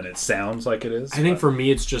it sounds like it is. I think for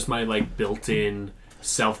me, it's just my built-in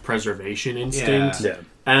self-preservation instinct. Yeah.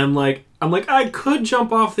 And I'm I could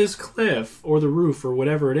jump off this cliff or the roof or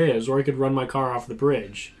whatever it is, or I could run my car off the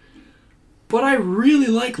bridge. But I really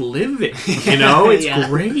like living. It's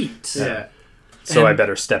great. Yeah. So I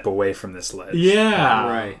better step away from this ledge. Yeah.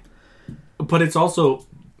 Right. But it's also,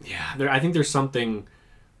 I think there's something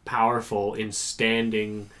powerful in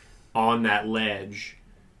standing on that ledge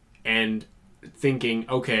and thinking,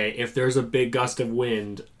 okay, if there's a big gust of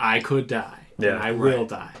wind, I could die. Yeah. And I will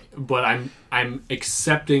die. But I'm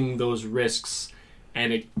accepting those risks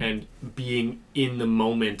and being in the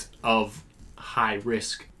moment of high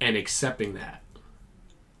risk and accepting that.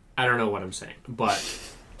 I don't know what I'm saying, but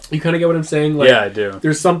you kind of get what I'm saying? Yeah, I do.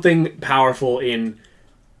 There's something powerful in,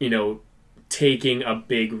 taking a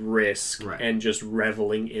big risk and just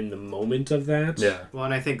reveling in the moment of that. Yeah. Well,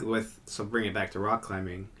 and I think bring it back to rock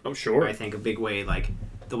climbing. Oh, sure. I think a big way,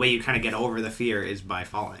 the way you kind of get over the fear is by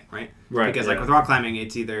falling, right? Right. Because with rock climbing,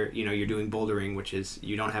 it's either, you're doing bouldering, which is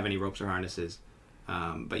you don't have any ropes or harnesses,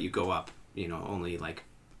 but you go up, only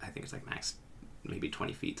I think it's max maybe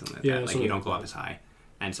 20 feet, something like that. You don't go up as high.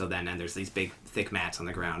 And so then there's these big, thick mats on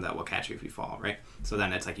the ground that will catch you if you fall, right? So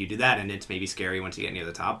then it's you do that, and it's maybe scary once you get near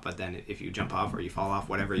the top, but then if you jump off or you fall off,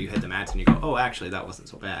 whatever, you hit the mats and you go, oh, actually, that wasn't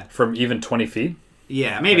so bad. From even 20 feet?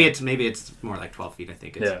 Yeah, maybe it's more like 12 feet. I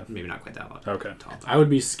think it's maybe not quite that long. Okay. Tall. I would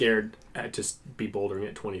be scared at just be bouldering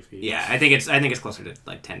at 20 feet. Yeah, I think it's closer to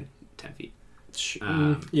like 10 feet.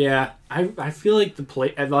 Yeah, I feel like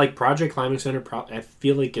like Project Climbing Center. I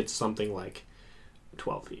feel like it's something like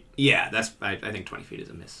 12 feet. Yeah, I think 20 feet is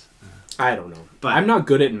a miss. I don't know, but I'm not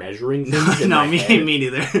good at measuring things. No, me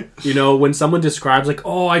neither. You know, when someone describes like,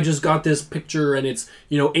 "Oh, I just got this picture and it's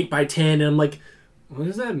 8x10," and I'm like, "What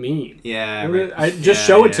does that mean?" Yeah,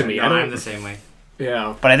 show it to me. No, I'm the same way.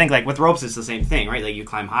 Yeah, but I think like with ropes, it's the same thing, right? Like you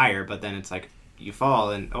climb higher, but then it's like you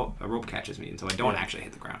fall and a rope catches me, and so I don't actually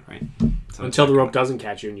hit the ground, right? So until the rope doesn't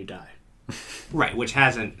catch you and you die. Right, which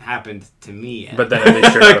hasn't happened to me yet. But then at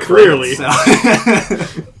least you're not clearly. So.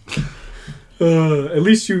 At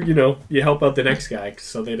least you help out the next guy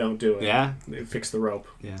so they don't do it. Yeah, they fix the rope.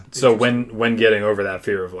 Yeah. So when getting over that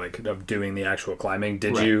fear of doing the actual climbing,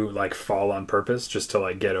 did you like fall on purpose just to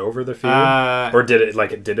like get over the fear, or did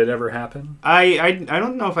it ever happen? I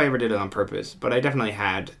don't know if I ever did it on purpose, but I definitely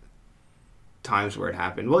had times where it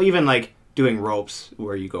happened. Well, even like doing ropes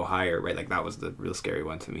where you go higher, right? Like that was the real scary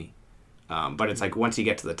one to me. But it's like once you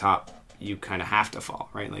get to the top, you kind of have to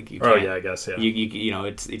fall, right? Like you. Oh yeah, I guess yeah. You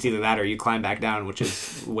it's either that or you climb back down, which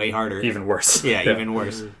is way harder. Even worse. Yeah, even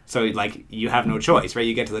worse. So like you have no choice, right?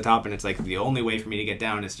 You get to the top, and it's like the only way for me to get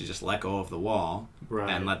down is to just let go of the wall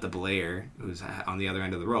and let the belayer, who's on the other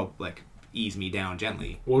end of the rope, like ease me down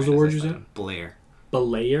gently. What was the word you said? Belayer.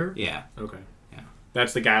 Belayer? Yeah. Okay. Yeah.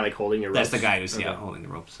 That's the guy like holding your ropes. That's the guy who's holding the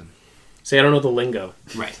ropes. See, I don't know the lingo.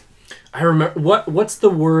 Right. I remember what's the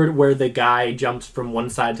word where the guy jumps from one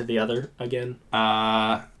side to the other again?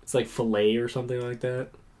 It's like fillet or something like that.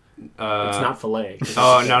 It's not fillet.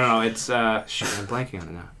 No. It's shit. I'm blanking on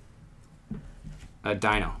it now.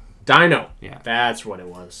 Dino. Dino. Yeah. That's what it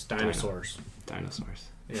was. Dinosaurs. Dinosaurs.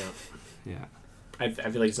 Yeah. Yeah. I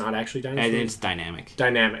feel like it's not actually dinosaurs. It's dynamic.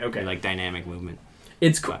 Dynamic. Okay. Like dynamic movement.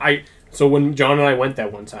 It's cool. So when John and I went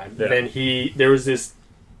that one time, then there was this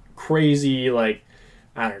crazy like.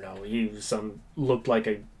 I don't know. He was looked like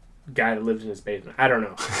a guy that lived in his basement. I don't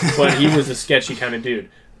know, but he was a sketchy kind of dude.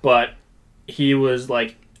 But he was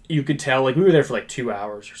like, you could tell, like we were there for like 2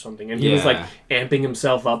 hours or something, and he was like amping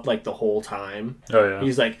himself up like the whole time. Oh yeah.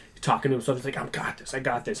 He's like talking to himself. He's like, I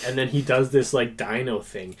got this, and then he does this like dino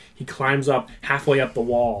thing. He climbs up halfway up the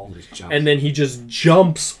wall, and then he just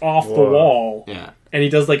jumps off the wall. Yeah. And he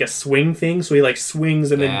does like a swing thing, so he like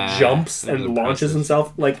swings and then jumps and launches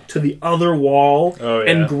himself like to the other wall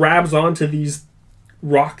and grabs onto these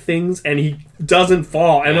rock things, and he doesn't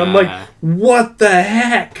fall. And I'm like, what the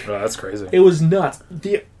heck? Oh, that's crazy. It was nuts.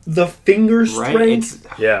 The finger strength,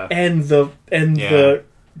 and the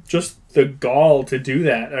just the gall to do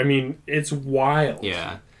that. I mean, it's wild.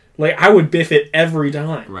 Yeah, like I would biff it every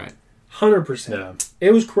time. Right, 100%. Yeah,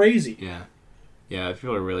 it was crazy. Yeah.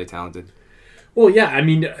 People are really talented. Well, yeah, I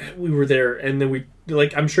mean, we were there, and then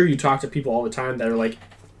I'm sure you talk to people all the time that are like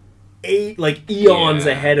eons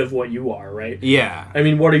ahead of what you are, right? Yeah. I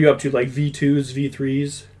mean, what are you up to, like V2s,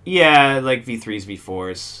 V3s? Yeah, like V3s,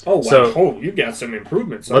 V4s. Oh, wow. So, you got some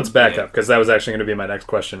improvements. Let's back up, because that was actually going to be my next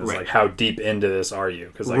question, is like, how deep into this are you?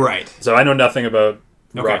 Cause, like, so I know nothing about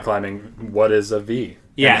rock climbing. What is a V?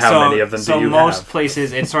 Yeah, and how many of them do you have? So most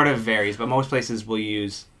places, it sort of varies, but most places will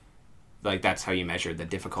use... Like, that's how you measure the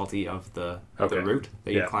difficulty of the route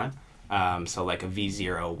that you climb. So, like, a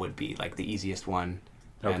V0 would be, like, the easiest one.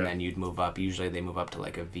 Okay. And then you'd move up. Usually they move up to,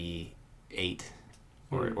 like, a V8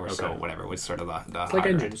 or so, whatever, was sort of the it's like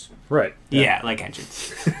engines. End. Right. Yeah, like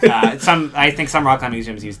engines. I think some rock climbing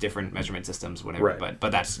museums use different measurement systems, whatever. Right.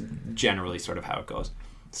 But that's generally sort of how it goes.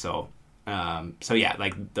 So yeah,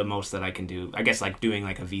 like, the most that I can do, I guess, like, doing,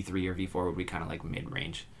 like, a V3 or V4 would be kind of, like,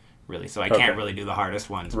 mid-range. Really, so I can't really do the hardest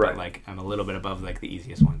ones, but like I'm a little bit above like the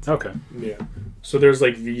easiest ones. Okay. Yeah. So there's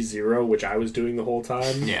like V0, which I was doing the whole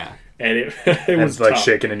time. Yeah. And it was like tough.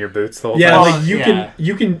 Shaking in your boots the whole time. Yeah, like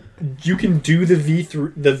you can do the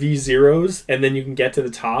V0s, and then you can get to the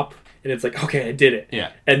top, and it's like, okay, I did it.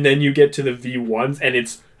 Yeah. And then you get to the V1s, and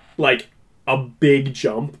it's like a big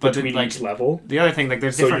jump between each level. The other thing, like,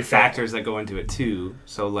 there's different factors that go into it too.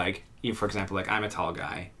 So like, for example, like I'm a tall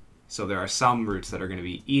guy. So there are some routes that are going to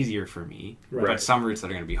be easier for me, but some routes that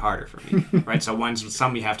are going to be harder for me, right? So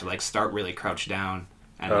some you have to like start really crouched down,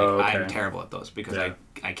 and like I'm terrible at those because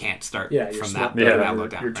I can't start from that low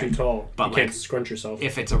down. You're too tall. But you can't scrunch yourself.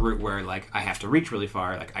 If it's a route where like I have to reach really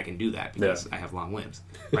far, like I can do that because I have long limbs,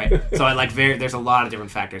 right? So I like there's a lot of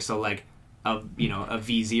different factors. So like a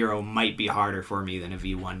V0 might be harder for me than a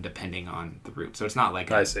V1 depending on the route. So it's not like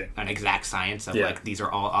an exact science of like these are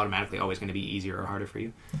all automatically always going to be easier or harder for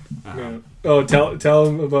you. Oh, tell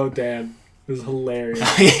him about Dad. was hilarious.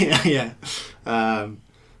 Yeah.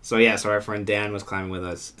 So our friend Dan was climbing with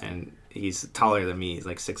us, and he's taller than me. He's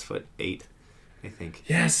like 6'8", I think.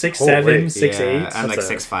 Yeah, 6'7", 6'8". I'm like That's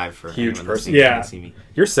a 6'5" for huge anyone person. listening who can't see me.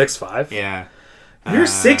 You're 6'5"? Yeah. You're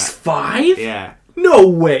 6'5"? Yeah. No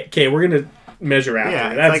way. Okay, we're gonna measure after.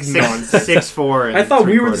 Yeah, That's it's like nonsense. 6'4". I thought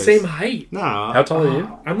we were the same height. No. How tall are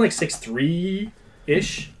you? I'm like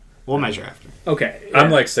 6'3"-ish. We'll measure after. Okay.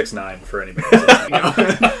 I'm like 6'9" for anybody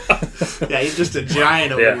else. Yeah, he's just a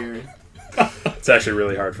giant over here. It's actually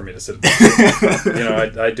really hard for me to sit.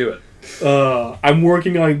 I do it. I'm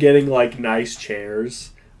working on getting like nice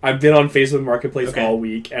chairs. I've been on Facebook Marketplace all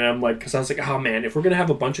week, and I'm like, because I was like, oh man, if we're gonna have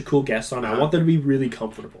a bunch of cool guests on, I want them to be really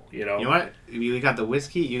comfortable. You know what? We got the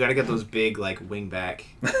whiskey. You got to get those big like wingback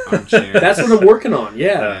armchairs. That's what I'm working on.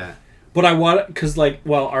 Yeah. But I want, because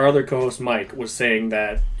our other co-host Mike was saying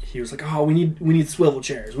that he was like, oh, we need swivel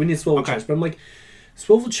chairs. We need swivel chairs. But I'm like,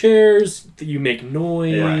 swivel chairs, you make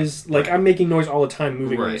noise. I'm making noise all the time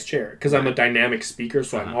moving on this chair because I'm a dynamic speaker,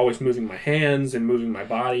 so I'm always moving my hands and moving my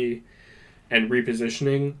body and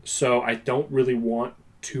repositioning. So I don't really want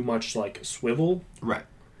too much like swivel. Right.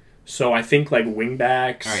 So I think like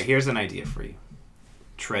wingbacks. All right, here's an idea for you: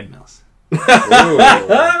 treadmills. What?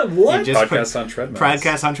 Podcast on treadmills.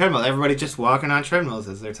 Podcast on treadmills. Everybody just walking on treadmills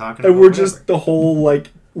as they're talking. And we're just the whole like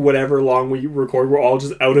whatever long we record. We're all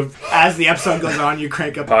just out of. As the episode goes on, you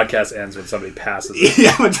crank up. Podcast ends when somebody passes it.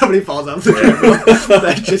 Yeah, when somebody falls off the treadmill,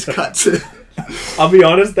 that just cuts it. I'll be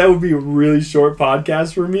honest, that would be a really short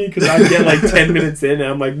podcast for me because I'd get like 10 minutes in and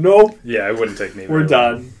I'm like, nope. Yeah, it wouldn't take me. We're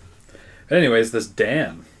done. But anyways, this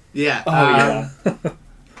Dan. Yeah. Yeah.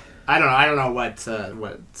 I don't know what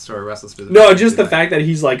story Russell's doing. No, just the fact that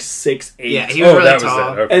he's like 6'8". Yeah, he was really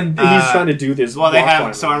tall. Okay. And he's trying to do this. Well, they have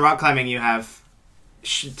climbing. so on rock climbing you have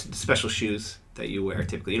special shoes that you wear.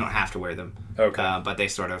 Typically, you don't have to wear them. Okay. But they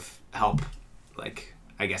sort of help,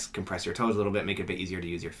 I guess, compress your toes a little bit, make it a bit easier to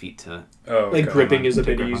use your feet to. Like gripping is a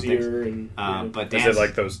bit grip on easier, and but is it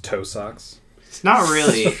like those toe socks? It's not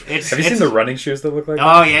really. Have you seen the running shoes that look like?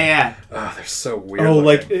 Oh yeah. Oh, they're so weird. Oh,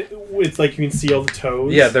 looking. like it's like you can see all the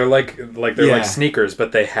toes. Yeah, they're like sneakers,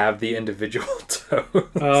 but they have the individual toes.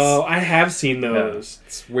 Oh, I have seen those. Yeah,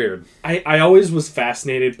 it's weird. I always was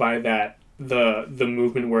fascinated by that. The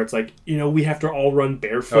movement where it's like, we have to all run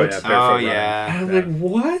barefoot. Oh yeah. And I'm like,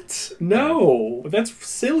 what? No, that's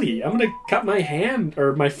silly. I'm gonna cut my hand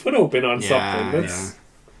or my foot open on something. That's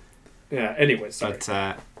Anyways, sorry.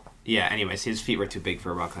 But anyways, his feet were too big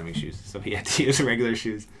for rock climbing shoes, so he had to use regular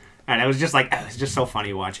shoes. And it was just so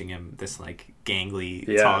funny watching him, this gangly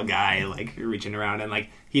tall guy reaching around, and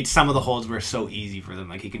some of the holds were so easy for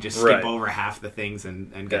them. He could just skip over half the things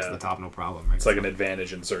and get to the top no problem. Right? It's like an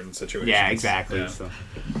advantage in certain situations. Yeah, exactly. Yeah. So.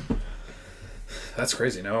 That's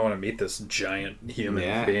crazy. Now I want to meet this giant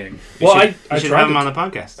human being. Well, I should have him on the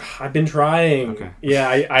podcast. I've been trying. Okay. Yeah,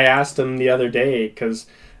 I asked him the other day because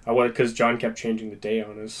John kept changing the day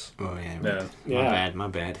on us. Oh yeah. My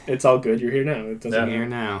bad. It's all good. You're here now. It doesn't here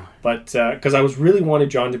now. But because I was really wanted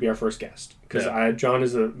John to be our first guest because John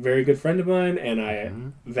is a very good friend of mine and I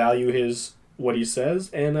value what he says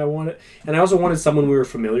and I also wanted someone we were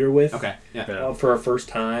familiar with. Okay. Yeah. For our first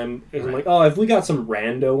time, I'm like, if we got some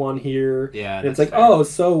rando on here, and it's like, fair.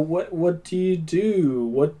 So what do you do?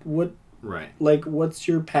 What right? What's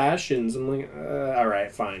your passions? I'm like, all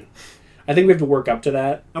right, fine. I think we have to work up to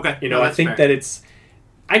that. Okay. I think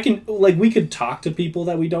that we could talk to people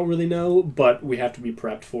that we don't really know, but we have to be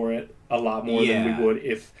prepped for it a lot more than we would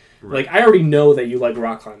if, I already know that you like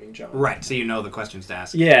rock climbing, John. Right, so you know the questions to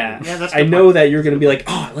ask. Yeah. That's I know that you're going to be like,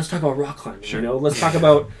 let's talk about rock climbing, Sure. Let's talk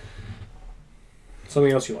about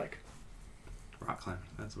something else you like. Rock climbing,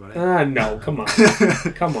 that's about it. No, come on.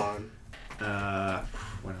 Come on.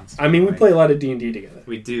 What else? I mean, we play a lot of D&D together.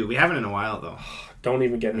 We do. We haven't in a while, though. Don't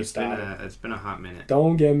even get me started. It's been a hot minute.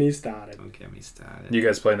 Don't get me started. You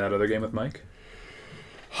guys playing that other game with Mike?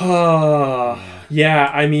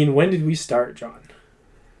 Yeah, I mean, when did we start, John?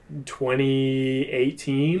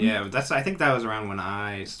 2018? Yeah, I think that was around when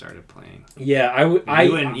I started playing. Yeah,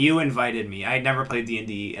 you invited me. I had never played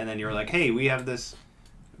D&D, and then you were like, hey, we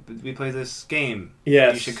play this game.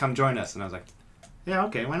 Yes. You should come join us. And I was like, yeah,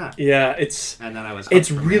 okay, why not? Yeah, and then I was.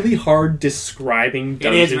 It's really hard describing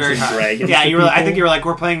Dungeons and Dragons. Yeah, I think you were like,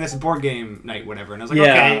 we're playing this board game night, whatever, and I was like,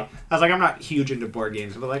 okay. I was like, I'm not huge into board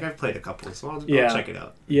games, but I've played a couple, so I'll check it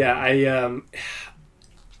out. Yeah,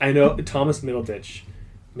 I know Thomas Middleditch.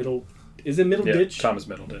 Is it Middleditch? Yeah, Thomas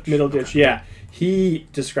Middleditch. Middleditch, yeah. He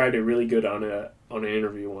described it really good on an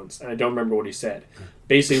interview once, and I don't remember what he said.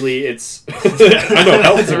 Basically, it's... I know,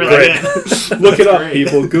 helps are great. Look it up,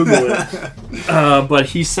 people. Google it. But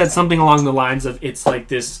he said something along the lines of, it's like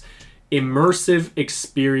this immersive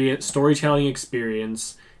experience, storytelling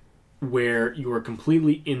experience, where you are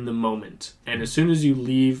completely in the moment, and as soon as you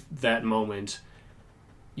leave that moment,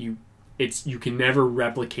 you can never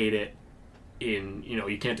replicate it.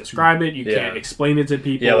 You can't describe it, you can't explain it to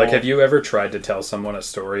people. Yeah, like have you ever tried to tell someone a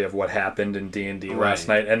story of what happened in D&D last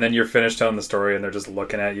night, and then you're finished telling the story and they're just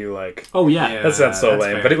looking at you like, oh yeah, that sounds so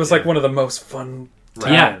lame, fair. but it was like one of the most fun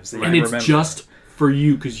times. And it's just for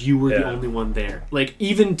you because you were the only one there. Like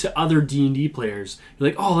even to other D&D players, you're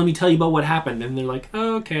like, oh, let me tell you about what happened, and they're like,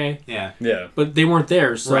 oh, okay, yeah, but they weren't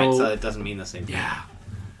there, so it doesn't mean the same thing.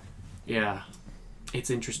 Yeah,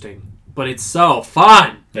 it's interesting, but it's so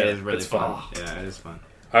fun. It is really fun. Oh. Yeah, it is fun.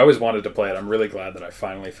 I always wanted to play it. I'm really glad that I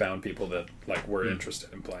finally found people that like were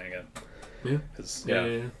interested in playing it.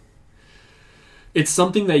 Yeah. It's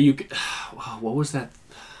something that you could... What was that?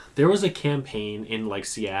 There was a campaign in like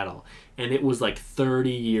Seattle, and it was like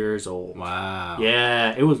 30 years old. Wow.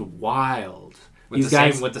 Yeah, it was wild. With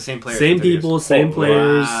the same players. Same people, same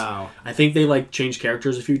players. Wow. I think they like changed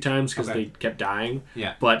characters a few times because they kept dying.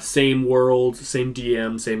 Yeah. But same world, same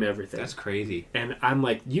DM, same everything. That's crazy. And I'm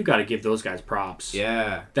like, you got to give those guys props.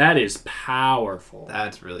 Yeah. That is powerful.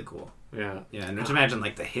 That's really cool. Yeah. Yeah, and just imagine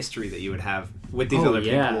like the history that you would have with these other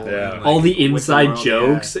people. Yeah. And, like, all the inside world,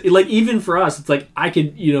 jokes. Like even for us, it's like I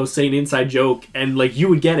could, say an inside joke and like you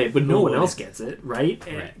would get it, but no one else gets it, right?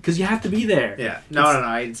 Because you have to be there. Yeah.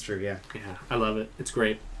 No, it's true, yeah. Yeah, I love it. It's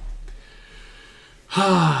great.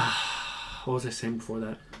 What was I saying before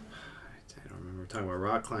that? I don't remember. We're talking about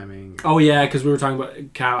rock climbing. Oh yeah, because we were talking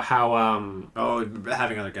about how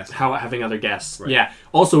having other guests. How having other guests. Right. Yeah.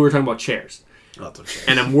 Also, we were talking about chairs. Lots of chairs.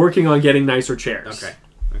 And I'm working on getting nicer chairs.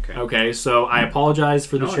 Okay. Okay. So I apologize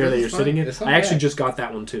for the chair that you're sitting in. I actually just got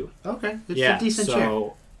that one too. Okay. It's a decent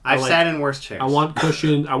chair. I've sat in worse chairs. I want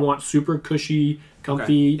cushion. I want super cushy,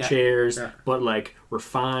 comfy chairs, but like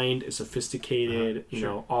refined, sophisticated.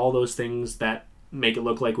 All those things that make it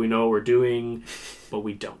look like we know what we're doing, but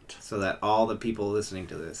we don't. So that all the people listening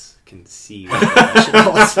to this can see what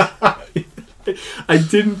professionals. I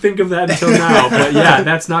didn't think of that until now, but yeah,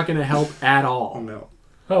 that's not going to help at all. No.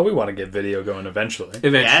 Oh, we want to get video going eventually.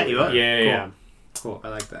 Yeah, you are? Yeah. Cool. I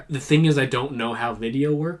like that. The thing is, I don't know how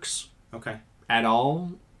video works. Okay. At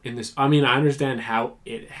all in this. I mean, I understand how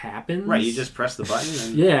it happens. Right, you just press the button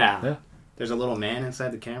and yeah. There's a little man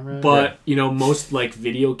inside the camera. But, most like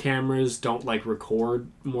video cameras don't like record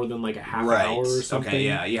more than like a half hour or something. Okay,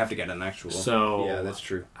 yeah, you have to get an actual. So yeah, that's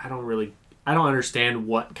true. I don't understand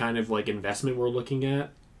what kind of like investment we're looking at.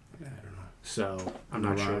 I don't know. So I'm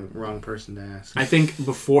not sure. Wrong person to ask. I think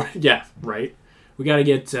before, right. We got to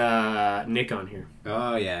get Nick on here.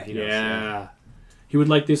 Oh yeah, he knows. Yeah, he would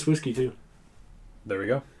like this whiskey too. There we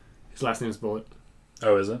go. His last name is Bullet.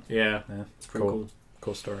 Oh, is it? Yeah, it's pretty cool.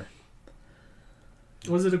 Cool story.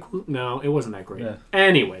 Was it a cool? No, it wasn't that great. Yeah.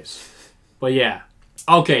 Anyways, but yeah.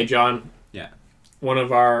 Okay, John. Yeah. One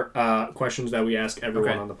of our questions that we ask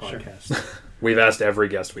everyone on the podcast. Sure. We've asked every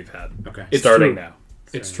guest we've had. Okay. It's starting true. now.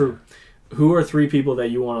 It's true. Who are 3 people that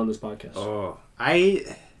you want on this podcast? Oh, I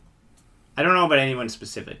don't know about anyone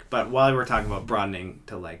specific, but while we're talking about broadening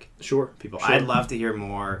to like people, I'd love to hear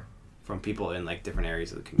more from people in like different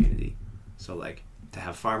areas of the community. So like to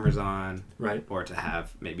have farmers on, right, or to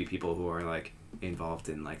have maybe people who are like involved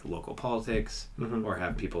in like local politics, or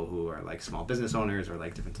have people who are like small business owners or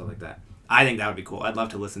like different stuff like that. I think that would be cool. I'd love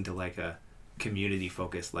to listen to like a community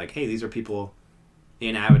focused, like, hey, these are people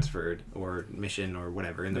in Abbotsford or Mission or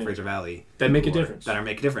whatever in the Fraser Valley that make a difference. That are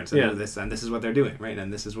make a difference and do this, and this is what they're doing, right?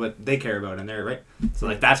 And this is what they care about, and they're right. So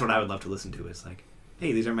like that's what I would love to listen to. Is like,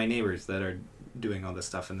 hey, these are my neighbors that are doing all this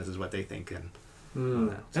stuff, and this is what they think,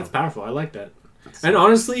 and that's powerful. I like that. And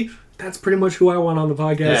honestly, that's pretty much who I want on the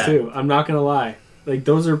podcast too. I'm not gonna lie. Like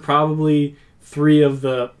those are probably 3 of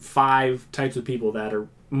the 5 types of people that are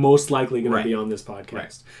most likely going to be on this podcast.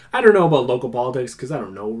 Right. I don't know about local politics because I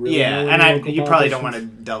don't know really. Yeah, and you probably don't want to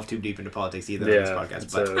delve too deep into politics either on this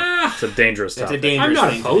podcast. But it's a dangerous topic. It's a dangerous I'm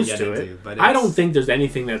not thing opposed to to get it. into, but I don't think there's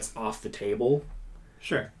anything that's off the table.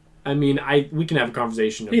 Sure. I mean, we can have a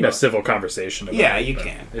conversation about... You can have civil conversation about it. You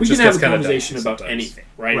can. We can have a conversation about anything,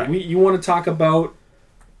 right? You want to talk about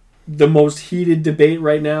the most heated debate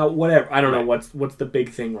right now? Whatever. I don't know what's the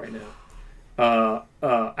big thing right now.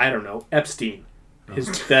 I don't know. Epstein.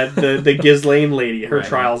 The Ghislaine lady, her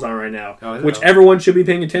trial's on right now, which everyone should be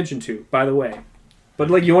paying attention to, by the way. But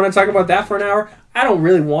like, you want to talk about that for an hour? I don't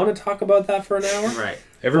really want to talk about that for an hour. Right.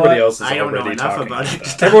 Everybody else is I don't know already enough talking about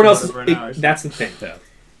it. Everyone else is. That's the thing. Yeah.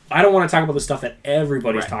 I don't want to talk about the stuff that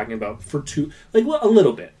everybody's talking about for a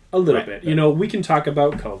little bit. You know, we can talk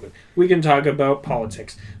about COVID. We can talk about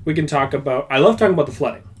politics. We can talk about. I love talking about the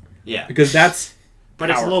flooding. Yeah. Because that's But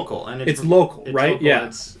it's local, and it's local, right? Local, yeah,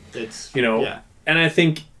 it's yeah. And I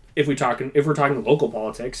think if we're talking local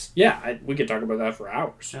politics, we could talk about that for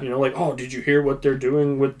hours. Yeah. Like, oh, did you hear what they're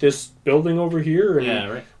doing with this building over here?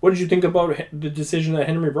 And right. What did you think about the decision that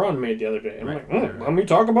Henry Braun made the other day? I'm like, let me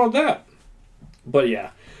talk about that. But yeah,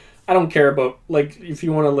 I don't care about, like, if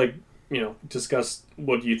you want to, like, discuss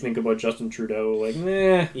what you think about Justin Trudeau, like,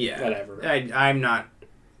 whatever. I'm not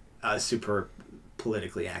a super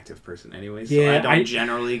politically active person anyway, so I don't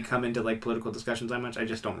generally come into, like, political discussions that much. I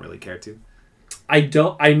just don't really care to.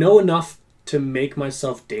 I know enough to make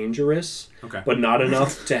myself dangerous, but not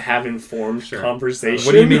enough to have informed conversation.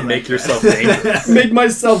 What do you mean make yourself dangerous? Make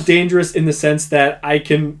myself dangerous in the sense that I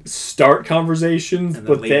can start conversations,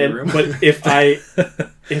 but if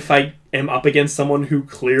I am up against someone who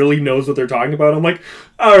clearly knows what they're talking about, I'm like,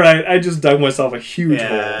 all right, I just dug myself a huge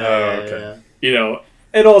hole.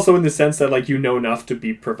 And also in the sense that, like, enough to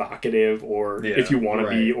be provocative, or if you want to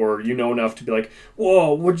be, or enough to be like,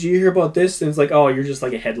 whoa, what did you hear about this? And it's like, oh, you're just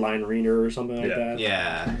like a headline reader or something like that.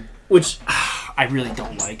 Yeah. Which I really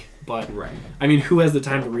don't like. But, I mean, who has the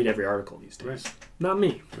time to read every article these days? Right. Not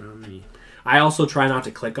me. I also try not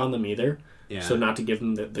to click on them either. Yeah. So not to give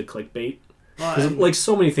them the clickbait. Because, like,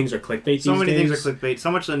 so many things are clickbait these days. So many things are clickbait.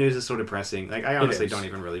 So much of the news is so depressing. Like, I honestly don't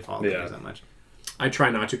even really follow the news that much. I try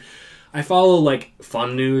not to. I follow, like,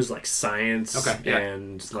 fun news, like science,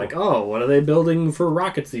 and like, oh, what are they building for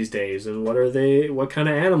rockets these days, and what kind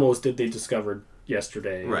of animals did they discover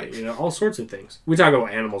yesterday? Right. All sorts of things. We talk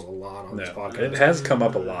about animals a lot on this podcast. It has come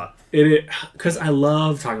up a lot. Because I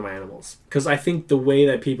love talking about animals. Because I think the way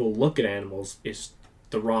that people look at animals is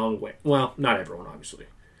the wrong way. Well, not everyone, obviously.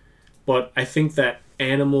 But I think that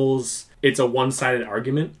animals, it's a one-sided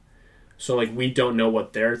argument. So, like, we don't know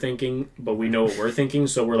what they're thinking, but we know what we're thinking.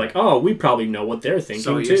 So we're like, oh, we probably know what they're thinking,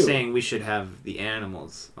 too. So you're saying we should have the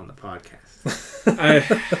animals on the podcast.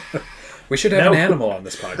 We should have an animal on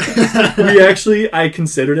this podcast. I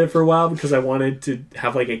considered it for a while because I wanted to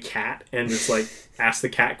have, like, a cat and just, like, ask the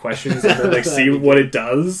cat questions and then, like, see what it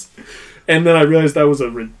does. And then I realized that was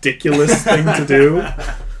a ridiculous thing to do.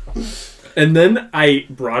 And then I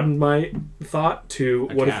broadened my thought to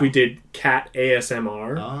what if we did cat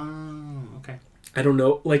ASMR? Oh, okay. I don't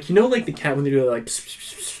know. Like, like the cat when they do that, like, pss,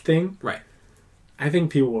 pss, pss thing? Right. I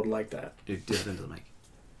think people would like that. Do that into the mic.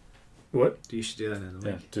 What? You should do that into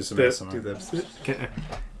the mic. Yeah, do some ASMR. Do that.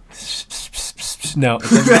 No.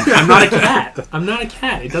 I'm not a cat. I'm not a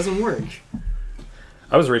cat. It doesn't work.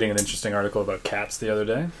 I was reading an interesting article about cats the other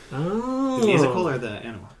day. Oh. The musical or the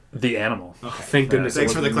animal? The animal. Okay. Thank goodness.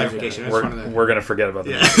 Thanks for the clarification. We're going to forget about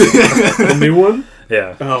that. The new one?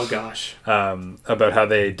 Yeah. Oh, gosh. About how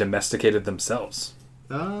they domesticated themselves.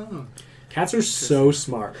 Oh. Cats are so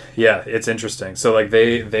smart. Yeah, it's interesting. So, like,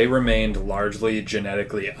 they remained largely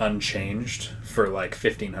genetically unchanged for, like,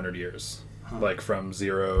 1,500 years. Huh. Like, from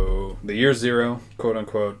the year zero,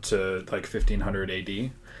 quote-unquote, to, like, 1,500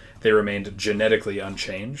 AD. They remained genetically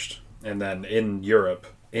unchanged. And then in Europe,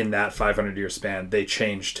 in that 500-year span, they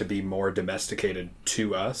changed to be more domesticated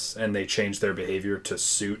to us, and they changed their behavior to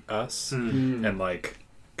suit us, and, like,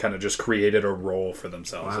 kind of just created a role for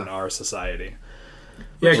themselves in our society.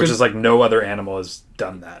 Yeah, which is, like, no other animal has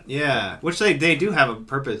done that. Yeah, which they do have a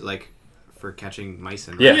purpose, like, for catching mice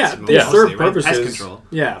and rats. Yeah, they serve purposes. Pest control.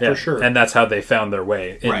 Yeah, for sure. And that's how they found their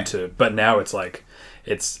way into... Right. But now it's, like,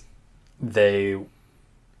 they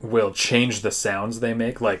will change the sounds they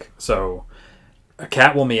make. Like, so... A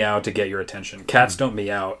cat will meow to get your attention. Cats don't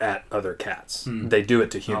meow at other cats. They do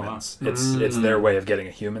it to humans. It's their way of getting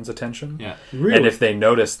a human's attention. Yeah. Really? And if they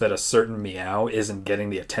notice that a certain meow isn't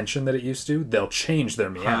getting the attention that it used to, they'll change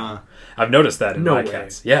their meow. I've noticed that in my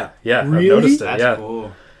cats. Yeah. Really? I've noticed it. That's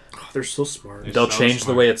cool. Oh, they're so smart. They'll change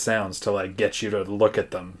the way it sounds to, like, get you to look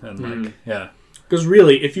at them and like Because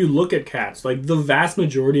really, if you look at cats, like, the vast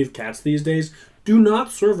majority of cats these days do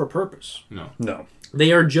not serve a purpose. No.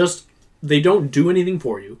 They are just... They don't do anything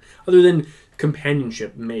for you, other than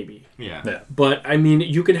companionship, maybe. Yeah. But, I mean,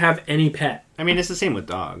 you could have any pet. I mean, it's the same with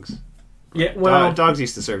dogs. Yeah, well... Dogs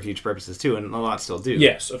used to serve huge purposes, too, and a lot still do.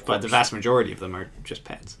 Yes, of course. But the vast majority of them are just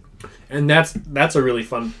pets. And that's a really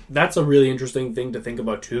fun... That's a really interesting thing to think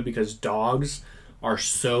about, too, because dogs are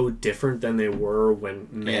so different than they were when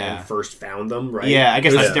man first found them, right? Yeah, I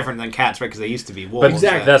guess that's different than cats, right? Because they used to be wolves. But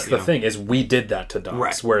exactly, that's the thing, is we did that to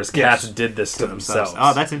dogs, whereas cats did this to themselves.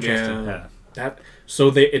 Oh, that's interesting. Yeah.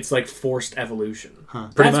 It's like forced evolution.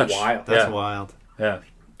 Pretty much. Wild. That's wild. Yeah.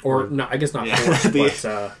 Or, no, I guess not forced,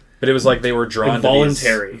 but... But it was like they were drawn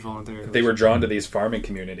voluntary. They were drawn to these farming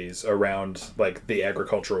communities around, like, the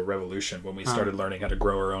agricultural revolution when we started learning how to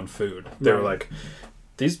grow our own food. They were like,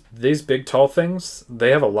 these big tall things,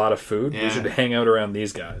 they have a lot of food. Yeah. We should hang out around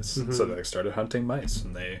these guys. So they started hunting mice,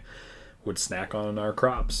 and they would snack on our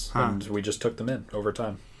crops, and we just took them in over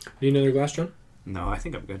time. Need another glass, John? No, I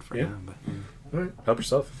think I'm good for now. But All right. Help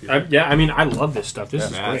yourself. If you I mean, I love this stuff. This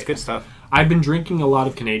is great. it's good stuff. I've been drinking a lot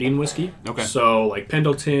of Canadian whiskey. Okay. So like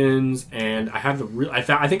Pendleton's, and I have I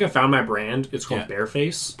think I found my brand. It's called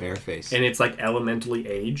Bareface. Bareface. And it's like elementally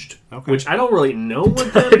aged, Okay. which I don't really know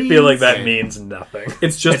what that means. I feel like that means nothing.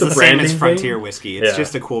 It's just it's a the same branding as Frontier thing. whiskey. It's Yeah.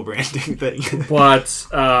 just a cool branding thing. But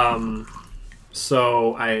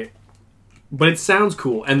but it sounds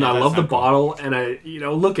cool, and I love the bottle. And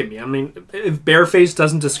look at me. I mean, if Bareface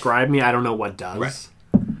doesn't describe me, I don't know what does.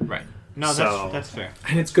 Right. No, that's fair.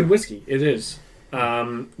 And it's good whiskey. It is.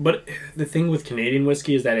 But the thing with Canadian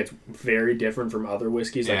whiskey is that it's very different from other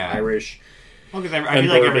whiskeys like Irish. Well, because I feel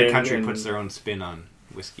like every bourbon country and- puts their own spin on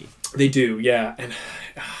whiskey. They do, yeah. And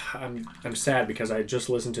I'm sad because I just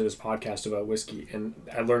listened to this podcast about whiskey, and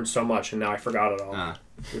I learned so much, and now I forgot it all,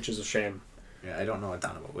 which is a shame. Yeah, I don't know a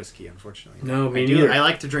ton about whiskey, unfortunately. No, me neither. I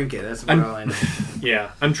like to drink it. That's all I know.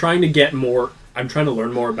 Yeah, I'm trying to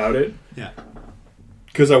learn more about it. Yeah.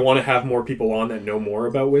 Because I want to have more people on that know more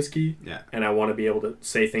about whiskey. Yeah. And I want to be able to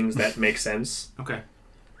say things that make sense. Okay.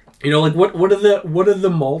 Like what do the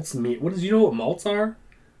malts mean? Do you know what malts are?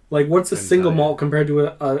 Like what's a single malt compared to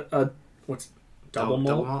a what's double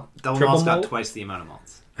malt? Double Triple malt's got malt? twice the amount of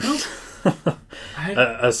malts.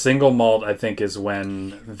 A single malt, I think, is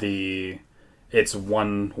when it's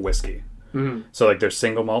one whiskey. Mm-hmm. So like there's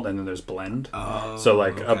single malt and then there's blend. Oh, So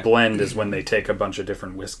like a blend is when they take a bunch of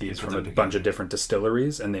different whiskeys from a them bunch of different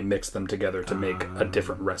distilleries and they mix them together to make a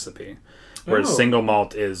different recipe. Whereas Oh. single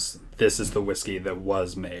malt is the whiskey that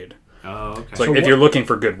was made. Oh, okay. So, if you're looking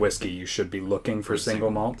for good whiskey, you should be looking for single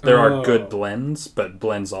malt. There are good blends, but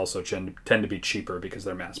blends also tend to be cheaper because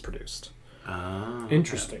they're mass produced. Oh,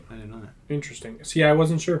 Interesting. I didn't know that. Interesting. See, I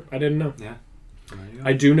wasn't sure. I didn't know. Yeah.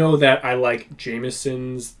 I do know that I like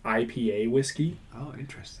Jameson's IPA whiskey. Oh,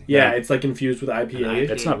 interesting. Yeah, it's like infused with IPA.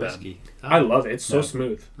 It's not bad. whiskey. I love it. It's so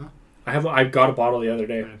smooth. Oh. I got a bottle the other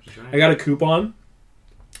day. I got a coupon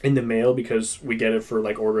in the mail because we get it for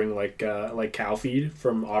like ordering like cow feed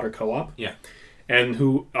from Otter Co-op. Yeah. And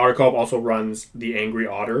Otter Co-op also runs the Angry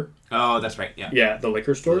Otter. Oh, that's right. Yeah. Yeah, the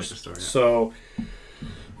liquor stores. The liquor store, yeah. So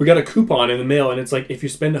we got a coupon in the mail, and it's like if you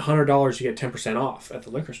spend $100, you get 10% off at the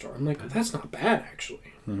liquor store. I'm like, that's not bad actually.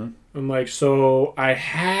 Mm-hmm. I'm like, so I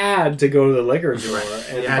had to go to the liquor store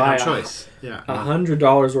and buy no choice. Yeah.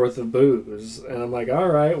 $100 worth of booze, and I'm like, all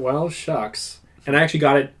right, well, shucks. And I actually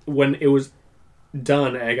got it when it was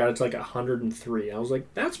done. I got it to like 103. I was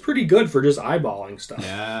like, that's pretty good for just eyeballing stuff.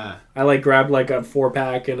 Yeah. I grabbed like a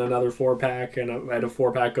 4-pack and another 4-pack, and I had a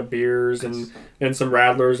 4-pack of beers and some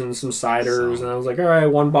Radlers and some ciders, and I was like, all right,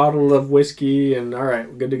 1 bottle of whiskey, and all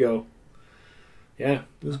right, good to go. Yeah,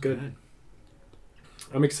 it was good.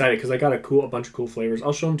 I'm excited because I got a bunch of cool flavors.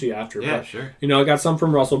 I'll show them to you after. Yeah, but, sure. I got some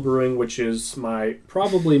from Russell Brewing, which is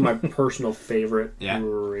probably my personal favorite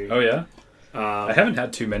brewery. Oh yeah, I haven't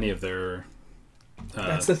had too many of their.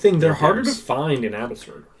 That's the thing; they're harder to beers. find in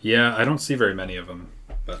Abbotsford. Yeah, I don't see very many of them.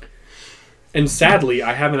 And sadly,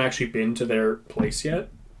 I haven't actually been to their place yet,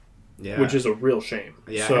 which is a real shame.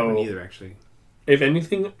 Yeah, so, I haven't either actually. If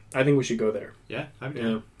anything, I think we should go there. Yeah,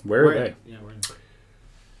 Where are they? Yeah,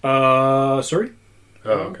 where? Surrey.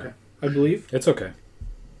 Oh, okay. I believe. It's okay.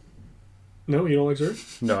 No, you don't like Surrey?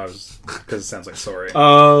 No, I was because it sounds like sorry.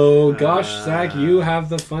 Oh gosh, Zach, you have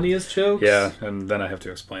the funniest jokes. Yeah, and then I have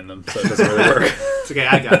to explain them, so it doesn't really work. It's okay,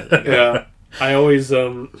 I got it. Yeah, I always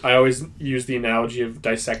use the analogy of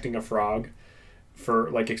dissecting a frog for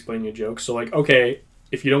like explaining a joke. So like, okay,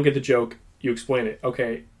 if you don't get the joke, you explain it.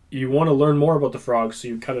 Okay, you want to learn more about the frog, so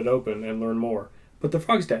you cut it open and learn more. But the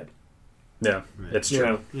frog's dead. Yeah, it's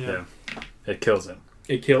true. Yeah. It kills it.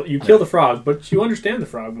 You kill the frog, but you understand the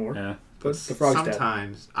frog more. Yeah. But the frog's dead.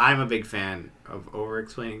 Sometimes I'm a big fan of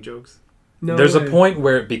over-explaining jokes. No There's way. a point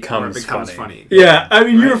where it becomes funny. Yeah, I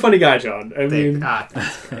mean, you're a funny guy, John. I mean,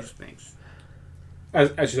 thanks.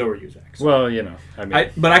 As so are you, Zach. So. Well, I mean,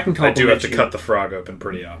 but I can compliment I do have to you. cut the frog open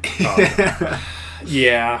pretty often.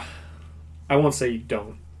 Yeah, I won't say you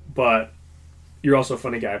don't, but you're also a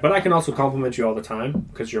funny guy. But I can also compliment you all the time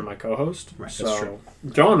because you're my co-host. Right, so, that's true.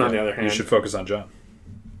 John, on the other hand, You should focus on John.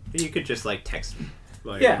 You could just text me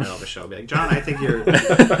while you're Yeah. in the middle of the show. Be like, John, I think you're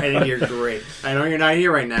great. I know you're not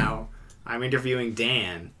here right now. I'm interviewing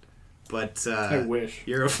Dan, but I wish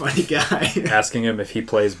you're a funny guy. Asking him if he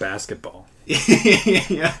plays basketball.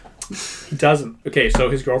 Yeah. He doesn't. Okay, so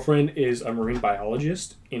his girlfriend is a marine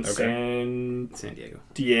biologist in San San Diego.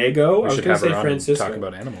 Diego. We I was should going have to her say on Francisco. and talk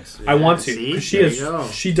about animals. I want to. See? 'Cause There you go.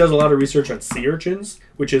 she does a lot of research on sea urchins,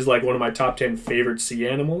 which is like one of my top 10 favorite sea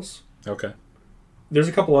animals. Okay. There's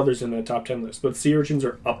a couple others in the top 10 list, but sea urchins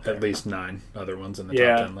are up there. At least 9 other ones in the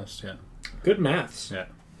Yeah. top 10 list. Yeah. Good maths. Yeah.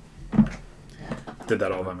 Did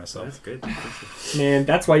that all by myself. That's good. Man,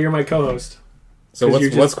 that's why you're my co-host. So 'Cause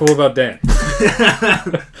you're what's cool about Dan?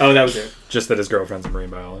 Oh, that was it. Just that his girlfriend's a marine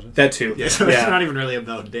biologist. That too. Yeah, so it's not even really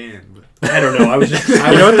about Dan. But... I don't know. I was just. You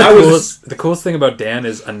know what? The coolest thing about Dan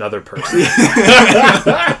is another person.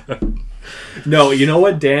 No, you know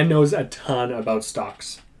what? Dan knows a ton about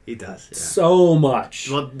stocks. He does. Yeah. So much.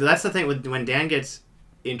 Well, that's the thing. When Dan gets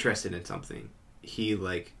interested in something, he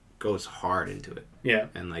like goes hard into it. Yeah.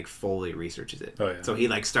 And like fully researches it. Oh, yeah. So he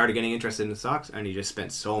like started getting interested in stocks, and he just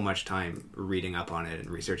spent so much time reading up on it and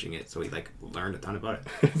researching it. So he like learned a ton about it.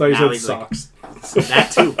 I thought you Now said he's, socks.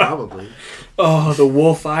 That too, probably. Oh, the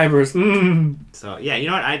wool fibers. Mm. So yeah, you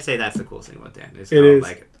know what? I'd say that's the coolest thing about Dan. Is It how is.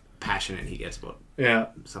 like passionate he gets about Yeah.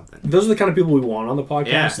 something. Those are the kind of people we want on the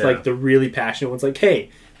podcast. Yeah. Like the really passionate ones. Like,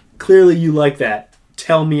 hey, clearly you like that.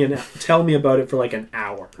 Tell me about it for like an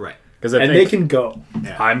hour. Right. Because I And think they can go.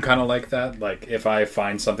 Yeah. I'm kind of like that. Like, if I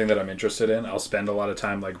find something that I'm interested in, I'll spend a lot of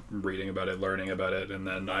time, like, reading about it, learning about it, and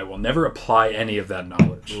then I will never apply any of that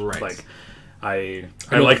knowledge. Right. Like, I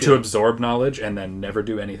don't like to feel- absorb knowledge and then never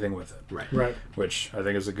do anything with it. Right. Right. Which I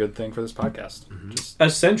think is a good thing for this podcast. Just,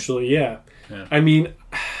 Essentially, yeah. Yeah. I mean,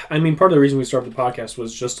 part of the reason we started the podcast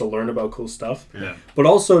was just to learn about cool stuff, yeah. but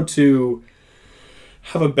also to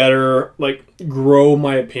have a better, like, grow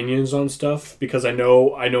my opinions on stuff, because I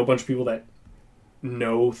know a bunch of people that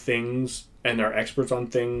know things and are experts on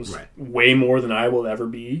things Right. way more than I will ever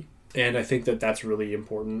be, and I think that that's really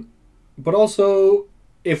important. But also,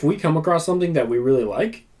 if we come across something that we really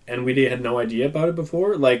like and we had no idea about it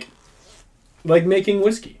before, like making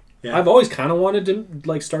whiskey. Yeah. I've always kind of wanted to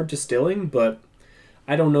like start distilling, but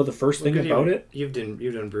I don't know the first thing about it. You've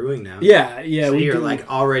done brewing now. Yeah, So we you're do. like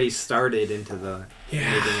already started into the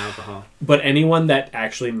Yeah. making alcohol. But anyone that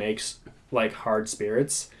actually makes like hard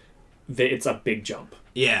spirits, it's a big jump.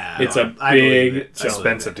 Yeah. It's no, a I believe big it. It's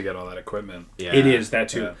expensive to get all that equipment. Yeah. It is that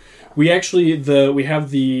too. Yeah. We actually we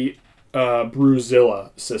have the Brewzilla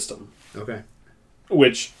system, Okay.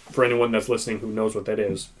 which for anyone that's listening who knows what that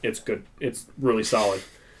is, it's good. It's really solid.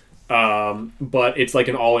 But it's like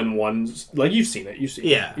an all-in-one, like you've seen it.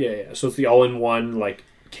 Yeah. Yeah. So it's the all-in-one like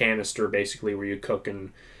canister basically where you cook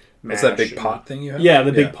and mash. What's that big and- pot thing you have? Yeah,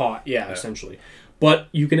 the big pot. Yeah, Yeah. essentially. But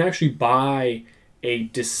you can actually buy a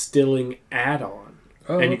distilling add-on,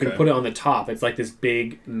 Oh, and you can okay. put it on the top. It's like this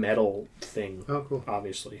big metal thing, Oh, cool.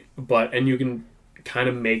 obviously. And you can kind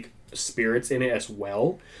of make spirits in it as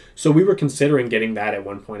well. So we were considering getting that at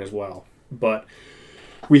one point as well, but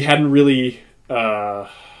we hadn't really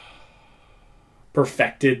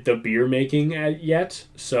perfected the beer making yet.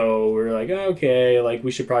 So we were like, okay, like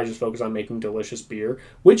we should probably just focus on making delicious beer,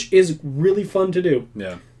 which is really fun to do.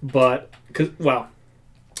 Yeah. But,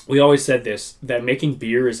 we always said this, that making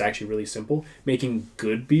beer is actually really simple. Making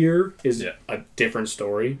good beer is a different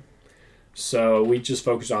story. So we just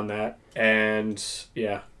focused on that. And,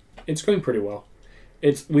 yeah, it's going pretty well.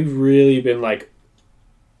 We've really been, like,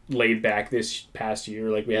 laid back this past year.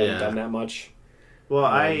 Like, we haven't done that much. Well,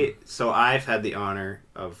 I've had the honor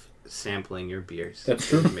of sampling your beers. That's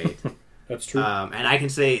true. that you made. That's true. And I can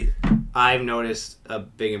say I've noticed a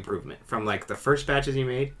big improvement from like the first batches you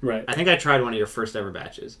made. Right. I think I tried one of your first ever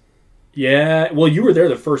batches. Yeah. Well, you were there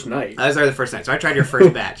the first night. I was there the first night, so I tried your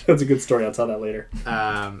first batch. That's a good story. I'll tell that later.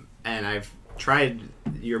 And I've tried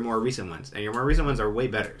your more recent ones, and your more recent ones are way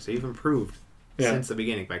better. So you've improved since the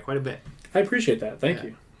beginning by quite a bit. I appreciate that. Thank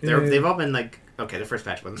you. They've all been like, okay, the first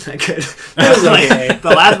batch wasn't that good. was okay. The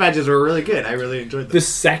last batches were really good. I really enjoyed them. The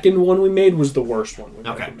second one we made was the worst one we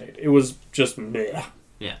Okay. ever made. It was just meh.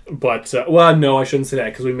 Yeah. But, well, no, I shouldn't say that,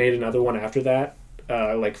 because we made another one after that,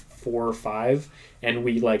 like 4 or 5, and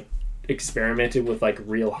we, like, experimented with, like,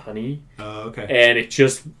 real honey, Oh, okay. and it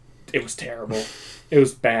was terrible. It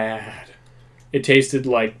was bad. It tasted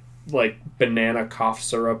like banana cough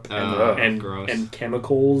syrup and gross. and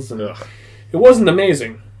chemicals, and Ugh. it wasn't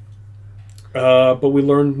amazing. But we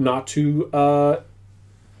learned not to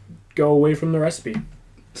go away from the recipe.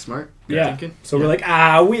 Smart. Yeah. Thinking. So we're like,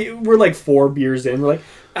 we're like 4 beers in. We're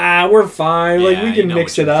like, we're fine. Like, Yeah, we you can know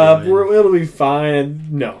mix what it you're up. doing. It'll be fine.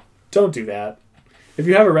 And no, don't do that. If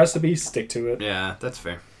you have a recipe, stick to it. Yeah, that's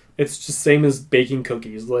fair. It's just same as baking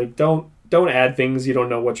cookies. Like, don't add things you don't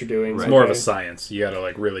know what you're doing. It's okay? more of a science. You got to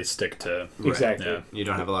like really stick to. Exactly. Yeah. You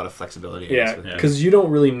don't have a lot of flexibility. I Yeah, guess, with it. because you don't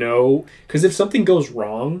really know. Because if something goes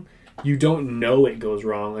wrong, you don't know it goes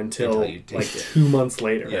wrong until you taste like it. 2 months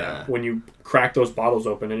later. Yeah. When you crack those bottles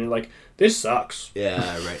open and you're like, this sucks.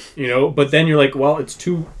 Yeah, right. You know, but then you're like, well,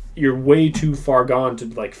 you're way too far gone to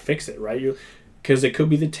like fix it, right? Because it could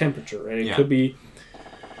be the temperature, and it could be,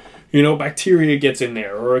 you know, bacteria gets in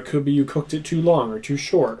there, or it could be you cooked it too long or too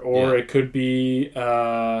short, or it could be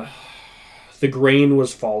the grain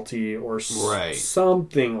was faulty, or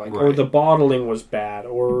something like, or the bottling was bad,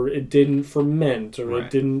 or it didn't ferment, or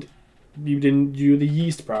you didn't do the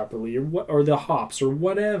yeast properly, or the hops, or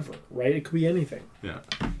whatever, right? It could be anything. Yeah.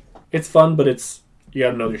 It's fun, but you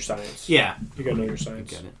gotta know your science. Yeah. You gotta know your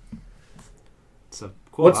science. I get it. It's a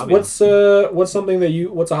cool hobby. What's something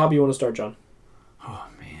what's a hobby you want to start, John? Oh,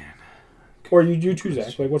 man. Or you too,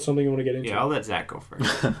 Zach. Like, what's something you want to get into? Yeah, I'll let Zach go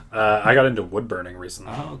first. I got into wood burning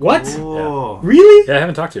recently. Oh, What? cool. Really? Yeah, I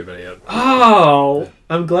haven't talked to you about it yet. Oh,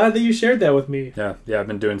 I'm glad that you shared that with me. Yeah, I've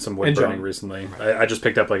been doing some wood burning recently. I just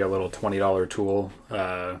picked up like a little $20 tool.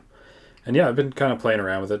 And yeah, I've been kind of playing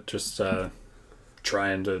around with it, just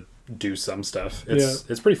trying to do some stuff.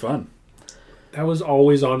 It's pretty fun. That was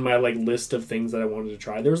always on my like list of things that I wanted to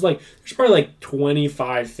try. There's probably like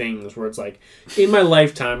 25 things where it's like in my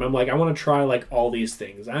lifetime I'm like I want to try like all these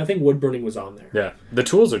things. And I think wood burning was on there. Yeah, the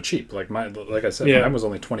tools are cheap. Like I said, mine was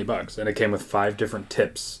only $20, and it came with 5 different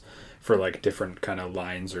tips for like different kind of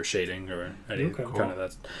lines or shading or any kind of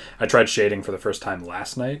that. I tried shading for the first time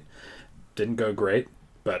last night. Didn't go great,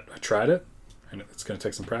 but I tried it, and it's going to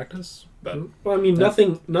take some practice. But well, I mean,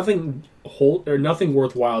 nothing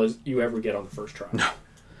worthwhile is you ever get on the first try. No,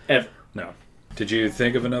 ever. No. Did you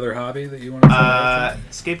think of another hobby that you want to try?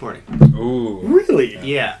 Skateboarding. Ooh, really?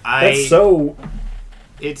 Yeah, that's so.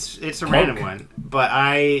 It's a random one, but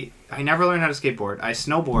I never learned how to skateboard. I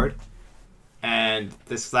snowboard, and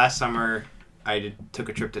this last summer I took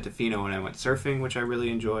a trip to Tofino and I went surfing, which I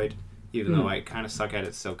really enjoyed, even though I kind of suck at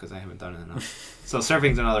it still because I haven't done it enough. So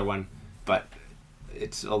surfing's another one, but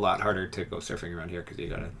it's a lot harder to go surfing around here because you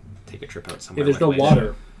gotta take a trip out somewhere. Yeah, there's no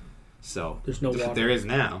water. So there's no water. There is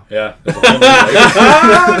now. Yeah.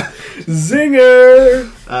 Zinger.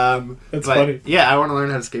 That's funny. Yeah, I want to learn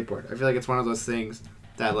how to skateboard. I feel like it's one of those things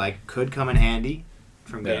that like could come in handy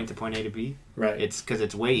from getting to point A to B. Right. It's because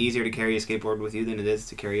it's way easier to carry a skateboard with you than it is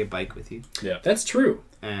to carry a bike with you. Yeah, that's true.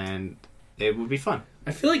 And it would be fun.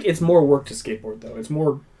 I feel like it's more work to skateboard though. It's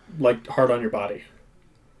more like hard on your body.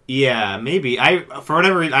 Yeah, maybe. For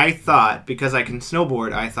whatever reason, I thought, because I can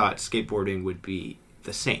snowboard, I thought skateboarding would be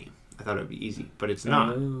the same. I thought it would be easy, but it's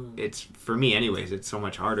not. It's, for me anyways, it's so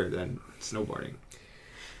much harder than snowboarding.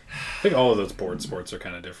 I think all of those board sports are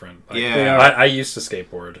kind of different. Like, yeah. I used to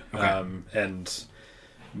skateboard, and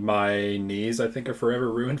my knees, I think, are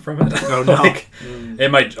forever ruined from it. Oh, no.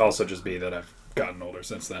 It might also just be that I've gotten older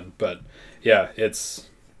since then, but yeah, it's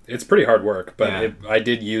pretty hard work, but I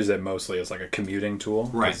did use it mostly as like a commuting tool.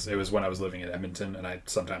 Right. It was when I was living in Edmonton, and I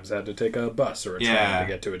sometimes had to take a bus or a train to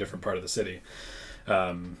get to a different part of the city.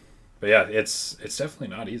 But yeah, it's definitely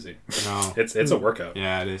not easy. No. It's a workout.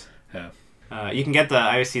 Yeah, it is. Yeah. You can get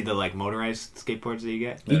I see the like motorized skateboards that you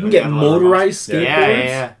get. You can get motorized skateboards?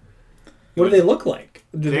 Yeah. What do they look like?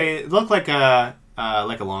 They look like a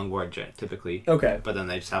longboard jet, typically. Okay. But then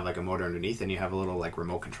they just have like a motor underneath, and you have a little like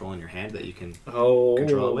remote control in your hand that you can control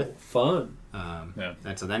it with. Fun.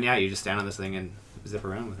 And so then you just stand on this thing and zip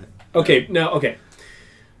around with it. Okay.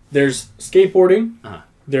 There's skateboarding.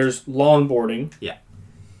 There's longboarding. Yeah.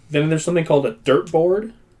 Then there's something called a dirt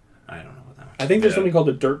board. I don't know what that is. I think there's something called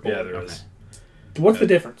a dirt board. Yeah, there is. What's the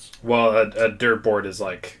difference? Well, a dirt board is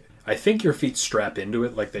like, I think your feet strap into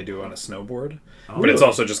it like they do on a snowboard. But it's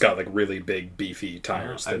also just got like really big beefy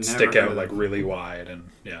tires that stick out like really wide, and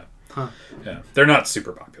yeah. They're not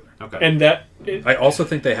super popular. Okay. And I also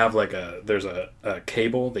think they have like there's a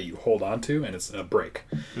cable that you hold onto, and it's a brake,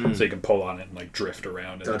 so you can pull on it and like drift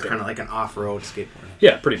around. So it's kind of like an off-road skateboard.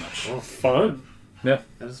 Yeah, pretty much. Oh, fun. Yeah,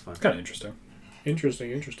 that is fun. It's kind of interesting.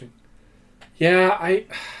 Interesting. Yeah,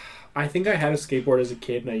 I think I had a skateboard as a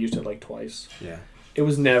kid, and I used it like twice. Yeah. It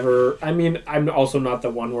was never... I mean, I'm also not the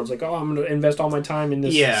one where it's like, I'm going to invest all my time in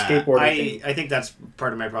this skateboarding thing. I think that's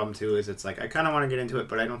part of my problem, too, is it's like, I kind of want to get into it,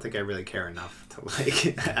 but I don't think I really care enough to,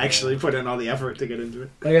 like, actually put in all the effort to get into it.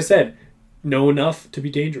 Like I said, know enough to be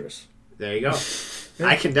dangerous. There you go.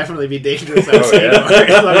 I can definitely be dangerous on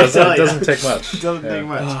skateboard. It doesn't take much. It doesn't take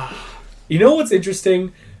much. You know what's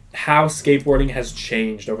interesting? How skateboarding has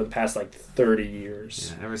changed over the past, 30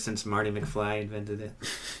 years. Yeah, ever since Marty McFly invented it.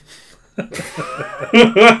 That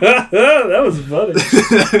was funny.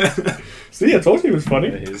 See, I told you it was funny.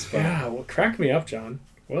 Yeah, he was funny. Yeah, well, crack me up, John.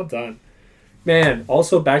 Well done. Man,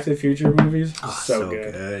 also Back to the Future movies, so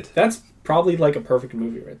good. probably like a perfect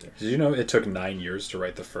movie right there. Did you know it took 9 years to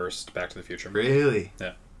write the first Back to the Future movie? Really?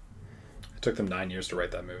 Yeah. It took them 9 years to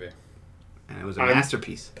write that movie. And it was a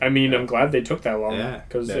masterpiece. I mean, I'm glad they took that long. Yeah.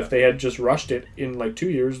 Because if they had just rushed it in like 2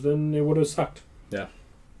 years, then it would have sucked. Yeah.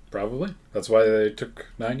 Probably. That's why they took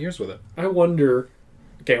 9 years with it. I wonder...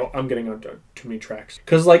 Okay, I'm getting on too many tracks.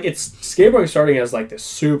 Because, like, it's skateboarding starting as, like, this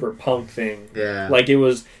super punk thing. Yeah. Like, it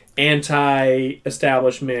was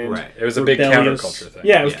anti-establishment. Right. It was a big counterculture thing.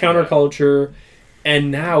 Yeah, it was counterculture. Yeah.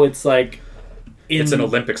 And now it's, like... It's an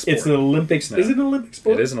Olympic sport. It's an Olympic... Yeah. Is it an Olympic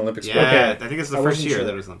sport? It is an Olympic sport. Yeah, Okay. I think it's the first year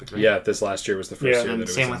that it was Olympic, right? Yeah, this last year was the first year that it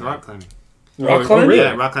was. Same with rock climbing. Rock climbing? Really?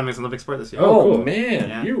 Yeah, rock climbing is an Olympic sport this year. Oh, cool. man.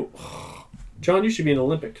 Yeah. You... John, you should be an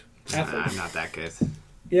Olympic athlete. Nah, I'm not that good.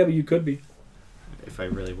 Yeah, but you could be. If I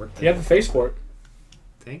really worked You have the face for it.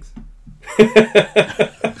 Thanks.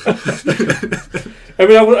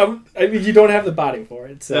 I mean, you don't have the body for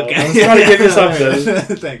it, so Okay. I was trying to give you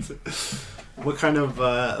something. Thanks. What kind of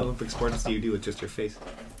Olympic sports do you do with just your face?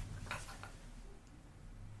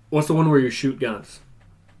 What's the one where you shoot guns?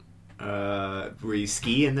 Where you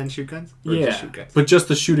ski and then shoot guns? Or Yeah, just shoot guns? but just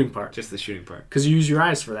the shooting part. Just the shooting part. Because you use your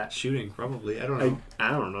eyes for that. Shooting, probably. I don't know.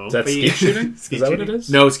 I don't know. Is that But skeet shooting? Skeet Is that what shooting? it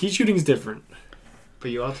is? No, skeet shooting's different. But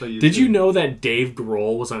you also use... Did you know that Dave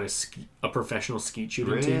Grohl was on a professional skeet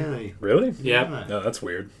shooting team? Really? Really? Yep. No, that's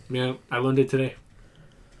weird. Yeah, I learned it today.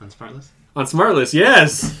 On Smartless? On Smartless,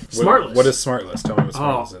 yes! Smartless. What is Smartless? Tell me what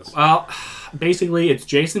Smartless is. Well, basically it's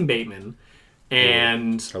Jason Bateman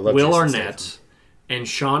and I love Will Jason Arnett Statham. and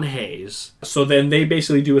Sean Hayes. So then they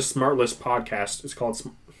basically do a Smartless podcast. It's called...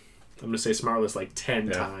 I'm going to say Smartless like 10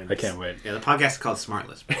 times. I can't wait. Yeah, the podcast is called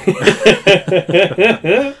Smartless.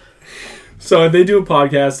 So they do a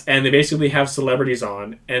podcast, and they basically have celebrities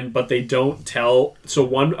on, but they don't tell... So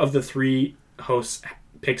one of the three hosts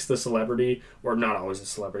picks the celebrity, or not always a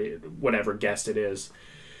celebrity, whatever guest it is.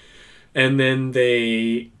 And then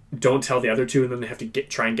they don't tell the other two, and then they have to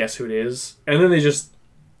try and guess who it is. And then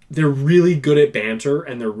they're really good at banter,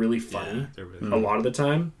 and they're really funny a lot of the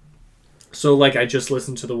time. So, like, I just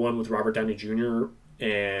listened to the one with Robert Downey Jr.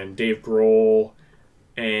 and Dave Grohl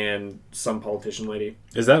and some politician lady.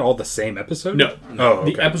 Is that all the same episode? No. Oh,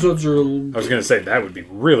 okay. The episodes are... I was going to say, that would be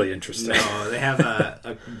really interesting. No, they have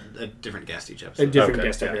a different guest each episode. A different Okay,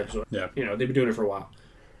 guest every yeah. episode. Yeah. You know, they've been doing it for a while.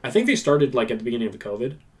 I think they started, like, at the beginning of the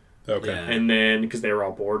COVID. Okay. Yeah. And then, because they were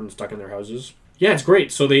all bored and stuck in their houses. Yeah, it's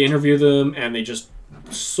great. So they interview them, and they just...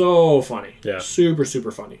 So funny. Yeah. Super,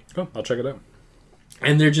 super funny. Cool. I'll check it out.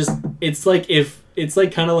 And they're just... It's like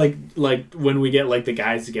kind of like when we get, like, the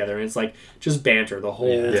guys together, and it's, like, just banter the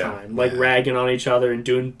whole time. Like, ragging on each other and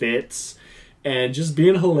doing bits and just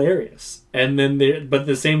being hilarious. And then but at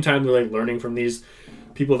the same time, they're, like, learning from these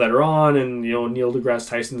people that are on, and, you know, Neil deGrasse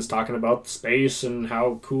Tyson's talking about space and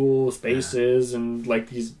how cool space is, and, like,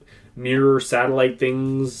 these mirror satellite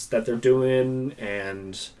things that they're doing,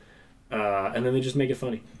 and then they just make it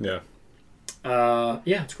funny. Yeah.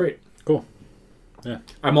 Yeah, it's great. Cool. Yeah.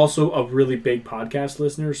 I'm also a really big podcast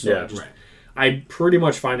listener, so I pretty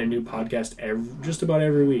much find a new podcast just about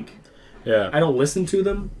every week. Yeah. I don't listen to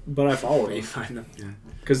them, but I follow You them find them, yeah.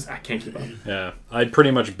 because I can't keep up. Yeah. I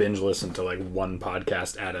pretty much binge listen to, like, one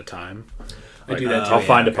podcast at a time. I do that too. I'll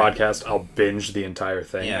find a podcast, I'll binge the entire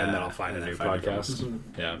thing, and then I'll find and a then new find podcast.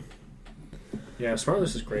 Mm-hmm. Yeah. Yeah,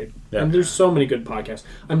 Smartless is great. Yeah. And there's so many good podcasts.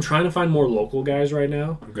 I'm trying to find more local guys right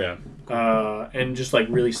now. Yeah. And just, like,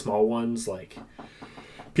 really small ones, like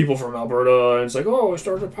people from Alberta, and it's like, oh, I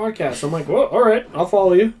started a podcast. I'm like, well, all right, I'll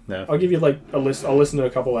follow you. Yeah. I'll give you, like, a list. I'll listen to a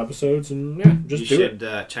couple episodes, and yeah, just You do it.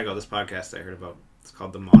 should check out this podcast I heard about. It's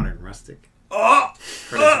called The Modern Rustic. Heard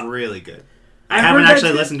it's really good. I haven't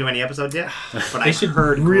actually listened to any episodes yet, but I should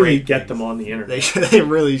heard really great get things. them on the internet. They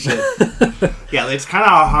really should. Yeah, it's kind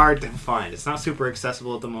of hard to find. It's not super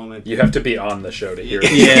accessible at the moment. You have to be on the show to hear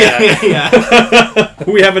it. Yeah.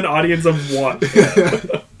 We have an audience of one.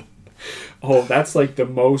 Oh, that's like the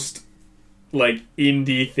most like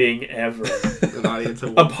indie thing ever. An audience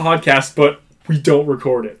of A one. podcast, but we don't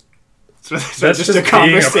record it. So That's just a being a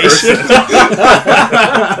conversation.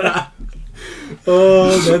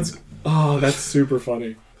 Oh, that's super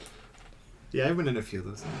funny. Yeah, I've been in a few of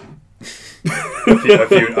those. a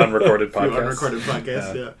few unrecorded podcasts. Unrecorded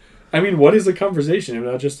podcasts, yeah. I mean, what is a conversation if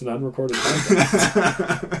not just an unrecorded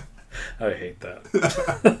podcast? I hate that.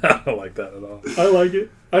 I don't like that at all. I like it.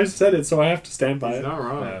 I said it, so I have to stand by He's it. not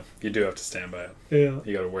wrong. Yeah, you do have to stand by it. Yeah.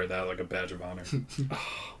 You got to wear that like a badge of honor. You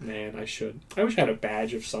Man, I should. I wish I had a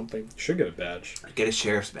badge of something. should get a badge. Get a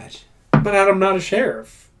sheriff's badge. But I'm not a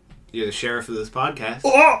sheriff. You're the sheriff of this podcast.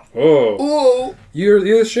 Oh! Oh, Oh! you're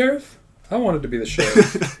the sheriff? I wanted to be the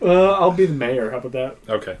sheriff. I'll be the mayor. How about that?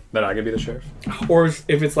 Okay, then I can be the sheriff. Or if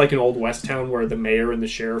it's like an old West town where the mayor and the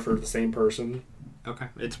sheriff are the same person. Okay.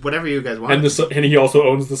 It's whatever you guys want. And he also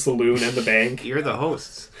owns the saloon and the bank. You're the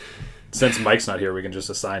hosts. Since Mike's not here, we can just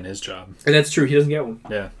assign his job. And that's true. He doesn't get one.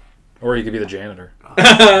 Yeah. Or he could be the janitor.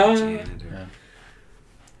 Janitor. Yeah.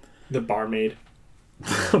 The barmaid.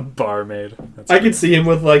 Barmaid. I could see him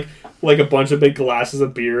with like a bunch of big glasses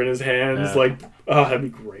of beer in his hands. Yeah. Like, oh, that'd be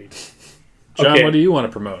great. John, Okay. what do you want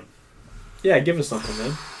to promote? Yeah, give us something,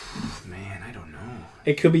 man. Man, I don't know.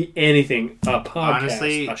 It could be anything. A podcast,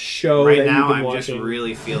 Honestly, a show right that now you've been I'm watching. just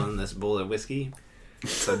really feeling this bullet whiskey.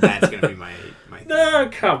 So that's going to be my thing. No,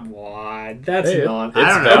 come on. That's Hey, not. I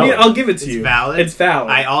don't know. I mean, I'll give it to It's you. valid. It's valid.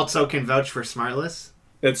 I also can vouch for Smartless.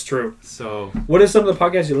 That's true. So, What are some of the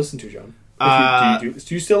podcasts you listen to, John?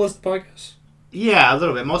 Do you still listen to podcasts? yeah, a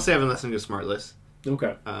little bit. Mostly I've been listening to Smartless.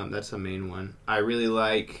 Okay. That's the main one. I really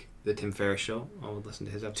like the Tim Ferriss show. I'll listen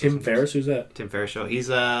to his episodes. Tim Ferriss? Who's that? Tim Ferriss show. He's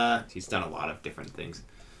done a lot of different things,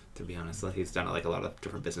 to be honest. Like, he's done like a lot of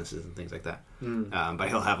different businesses and things like that. But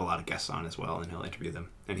he'll have a lot of guests on as well, and he'll interview them.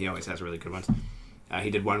 And he always has really good ones. He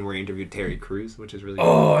did one where he interviewed Terry Crews, which is really good.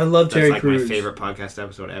 Oh, I love Terry Crews. That's like my favorite podcast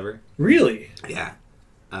episode ever. Really? Yeah.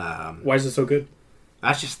 Why is it so good?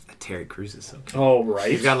 That's just Terry Crews is so good. Oh, right.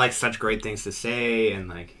 He's got like such great things to say, and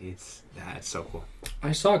like it's so cool.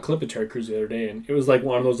 I saw a clip of Terry Crews the other day, and it was like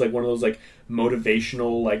one of those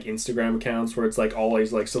motivational like Instagram accounts where it's like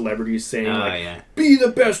always like celebrities saying be the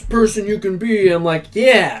best person you can be. And I'm like,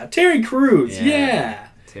 yeah, Terry Crews, yeah.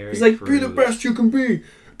 Terry He's like, Crews. be the best you can be.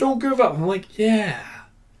 Don't give up. I'm like, yeah.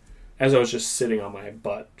 As I was just sitting on my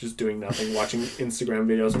butt, just doing nothing, watching Instagram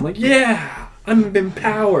videos, I'm like, yeah, I'm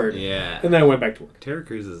empowered. Yeah. And then I went back to work. Terry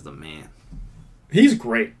Crews is the man. He's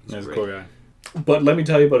great. He's a cool guy. But let me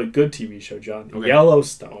tell you about a good TV show, John. Okay.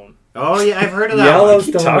 Yellowstone. Oh yeah, I've heard of that one.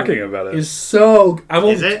 Yellowstone. Keep talking about it. Is so.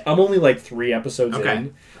 Is it? I'm only like 3 episodes Okay.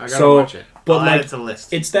 in. I gotta watch it. But I'll add like, it to the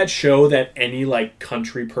list. it's that show that any like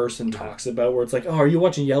country person talks about, where it's like, oh, are you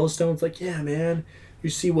watching Yellowstone? It's like, yeah, man. You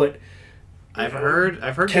see what I've heard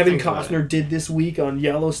Kevin good things about Costner did this week on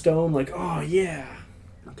Yellowstone? Like, oh yeah.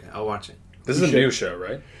 it. Okay, I'll watch it. This is a new show,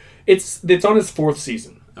 right? It's on its 4th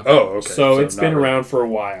season. Okay. Oh, okay. So it's been not really. around for a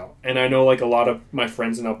while. And I know like a lot of my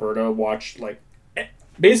friends in Alberta watch like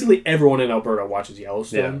basically everyone in Alberta watches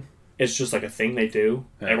Yellowstone. Yeah. It's just like a thing they do.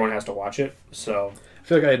 Yeah. Everyone has to watch it. So I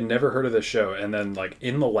feel like I had never heard of this show, and then like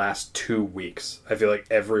in the last 2 weeks, I feel like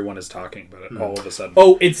everyone is talking about it all of a sudden.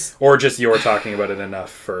 oh, it's Or just you're talking about it enough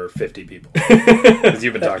for 50 people. Because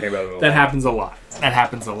you've been talking about it a lot. that happens a lot. That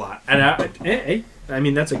happens a lot. And I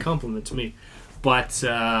mean that's a compliment to me. But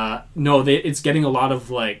no, it's getting a lot of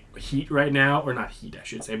like heat right now, or not heat, I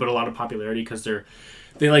should say, but a lot of popularity because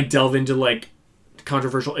they like delve into like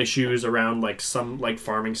controversial issues around like some like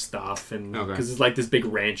farming stuff, and because it's like this big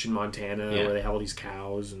ranch in Montana where they have all these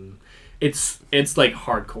cows, and it's like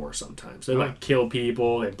hardcore sometimes. They like kill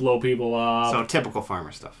people, they blow people up. So typical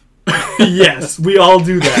farmer stuff. Yes, we all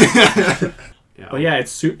do that. Yeah. But yeah,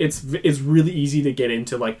 it's really easy to get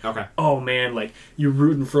into like, oh man, like you're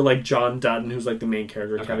rooting for like John Dutton, who's like the main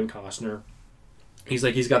character, Kevin Costner. He's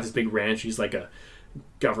got this big ranch. He's like a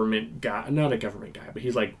government guy, not a government guy, but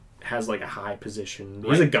he's like has like a high position.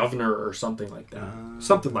 He's a governor or something like that.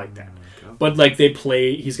 Something like that. But like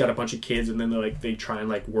he's got a bunch of kids, and then they try and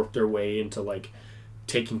like work their way into like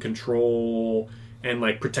taking control and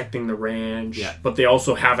like protecting the ranch. Yeah. But they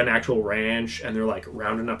also have an actual ranch, and they're like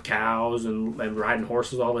rounding up cows and riding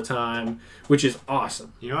horses all the time, which is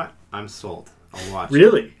awesome. You know what? I'm sold. I'll watch.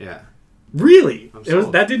 Really? It. Yeah. Really? I'm It was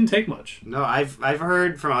sold. that didn't take much. No, I've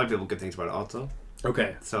heard from other people good things about it also.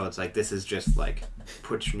 Okay. So it's like this is just like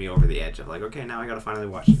pushed me over the edge of like, okay, now I gotta finally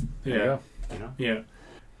watch it. Yeah. There you go. You know? Yeah.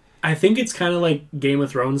 I think it's kind of like Game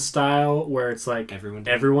of Thrones style, where it's like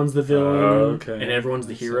everyone's the villain and everyone's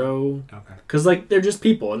the hero. Okay. Because like they're just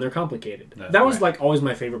people and they're complicated. Yeah, that was like always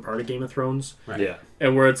my favorite part of Game of Thrones. Right. Yeah.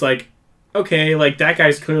 And where it's like, okay, like that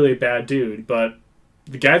guy's clearly a bad dude, but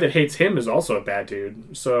the guy that hates him is also a bad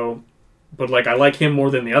dude. So, but like I like him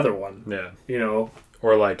more than the other one. Yeah. You know?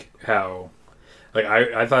 Or like how, like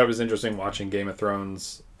I thought it was interesting watching Game of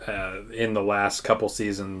Thrones in the last couple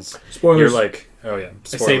seasons. Spoilers. You're like, oh yeah,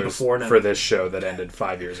 spoilers I say before now. for this show that ended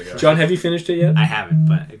 5 years ago. John, have you finished it yet? I haven't,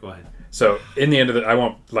 but go ahead. So in the end of I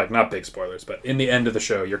won't like not big spoilers, but in the end of the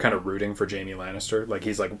show, you're kind of rooting for Jaime Lannister. Like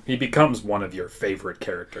he becomes one of your favorite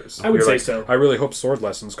characters. I would You're say like, so. I really hope sword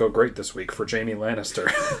lessons go great this week for Jaime Lannister.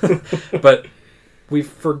 But we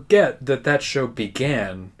forget that show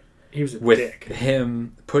began He was a with dick.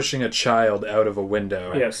 him pushing a child out of a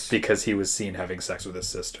window Yes. because he was seen having sex with his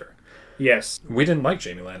sister. Yes. We didn't like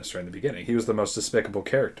Jaime Lannister in the beginning. He was the most despicable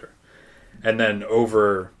character. And then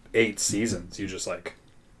over 8 seasons, you just like...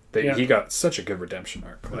 Yeah. He got such a good redemption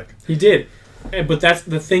arc. Like He did. But that's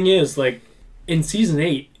the thing is, like, in season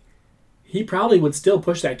 8, he probably would still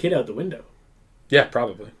push that kid out the window. Yeah,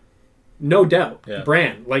 probably. No doubt. Yeah.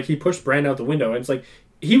 Bran. Like, he pushed Bran out the window. And it's like,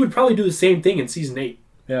 he would probably do the same thing in season 8.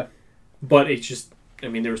 Yeah. But it's just, I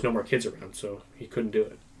mean, there was no more kids around, so he couldn't do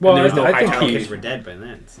it. Well, there was no I high think tower. Kids were dead by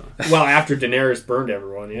then. So. Well, after Daenerys burned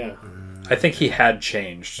everyone, yeah. I think he had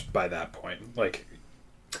changed by that point. Like,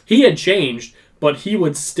 He had changed, but he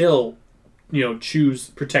would still,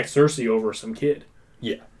 protect Cersei over some kid.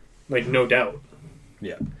 yeah. Like, no doubt.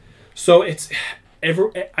 Yeah. So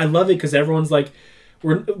I love it because everyone's like,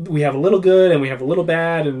 we have a little good and we have a little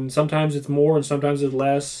bad, and sometimes it's more and sometimes it's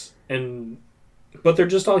less, but they're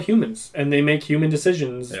just all humans and they make human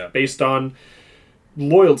decisions based on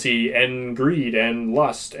loyalty and greed and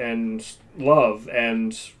lust and love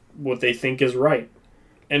and what they think is right,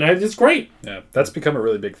 and it's great. Yeah, that's become a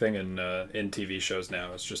really big thing in TV shows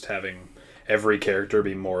now. It's just having every character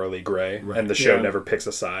be morally gray, and the show never picks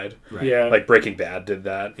a side. Right. Yeah, Like Breaking Bad did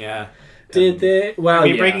that. Yeah. did they? Well, I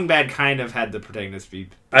mean, Breaking Bad kind of had the protagonist be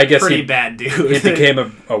I guess pretty bad dude. He became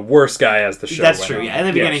a worse guy as the show That's went true. on. Yeah, in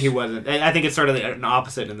the beginning Yes. he wasn't. I think it's sort of an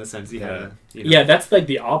opposite in the sense Yeah, that's like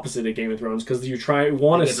the opposite of Game of Thrones because you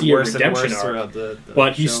want to see a redemption arc, the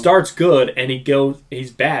but he show. starts good and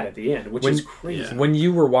he's bad at the end, which is crazy. Yeah. When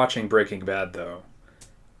you were watching Breaking Bad, though,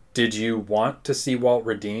 did you want to see Walt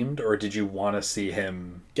redeemed, or did you want to see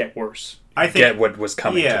him Get worse. I think, get what was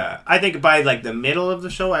coming to him? I think by like the middle of the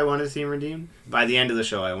show, I wanted to see him redeemed. By the end of the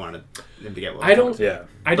show, I wanted him to get what I don't. Yeah.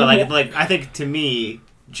 I But don't. like I think to me,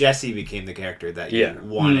 Jesse became the character that you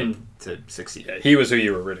wanted to succeed. Yeah, he was who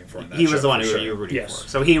you were rooting for in that He show, was the one for who sure. you were rooting Yes. for.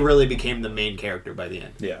 So he really became the main character by the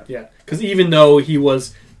end. Yeah. Yeah, because even though he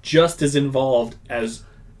was just as involved as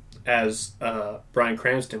Bryan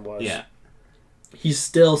Cranston was, Yeah. he's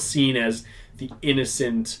still seen as the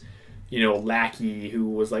innocent, lackey who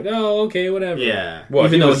was like, oh, okay, whatever. Yeah. Well,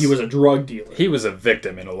 even though he was a drug dealer. He was a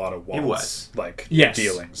victim in a lot of Walt's was. Yes.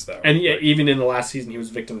 dealings, though. And Like, even in the last season, he was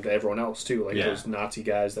victim to everyone else, too. Like Yeah. those Nazi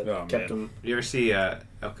guys that kept him. You ever see El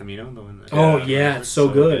Camino? The one that, Oh, yeah, it's so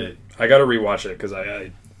good. I got to rewatch it because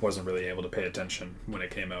I wasn't really able to pay attention when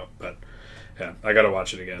it came out, but yeah, I got to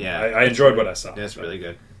watch it again. Yeah. I enjoyed what I saw. That's really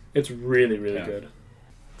good. It's really, really Yeah. good.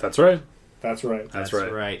 That's right. That's right. That's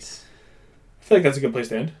right. I feel like that's a good place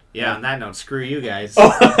to end. Yeah, on that note, screw you guys.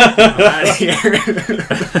 Oh. I'm out of here.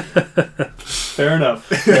 Fair enough.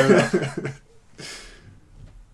 Fair enough.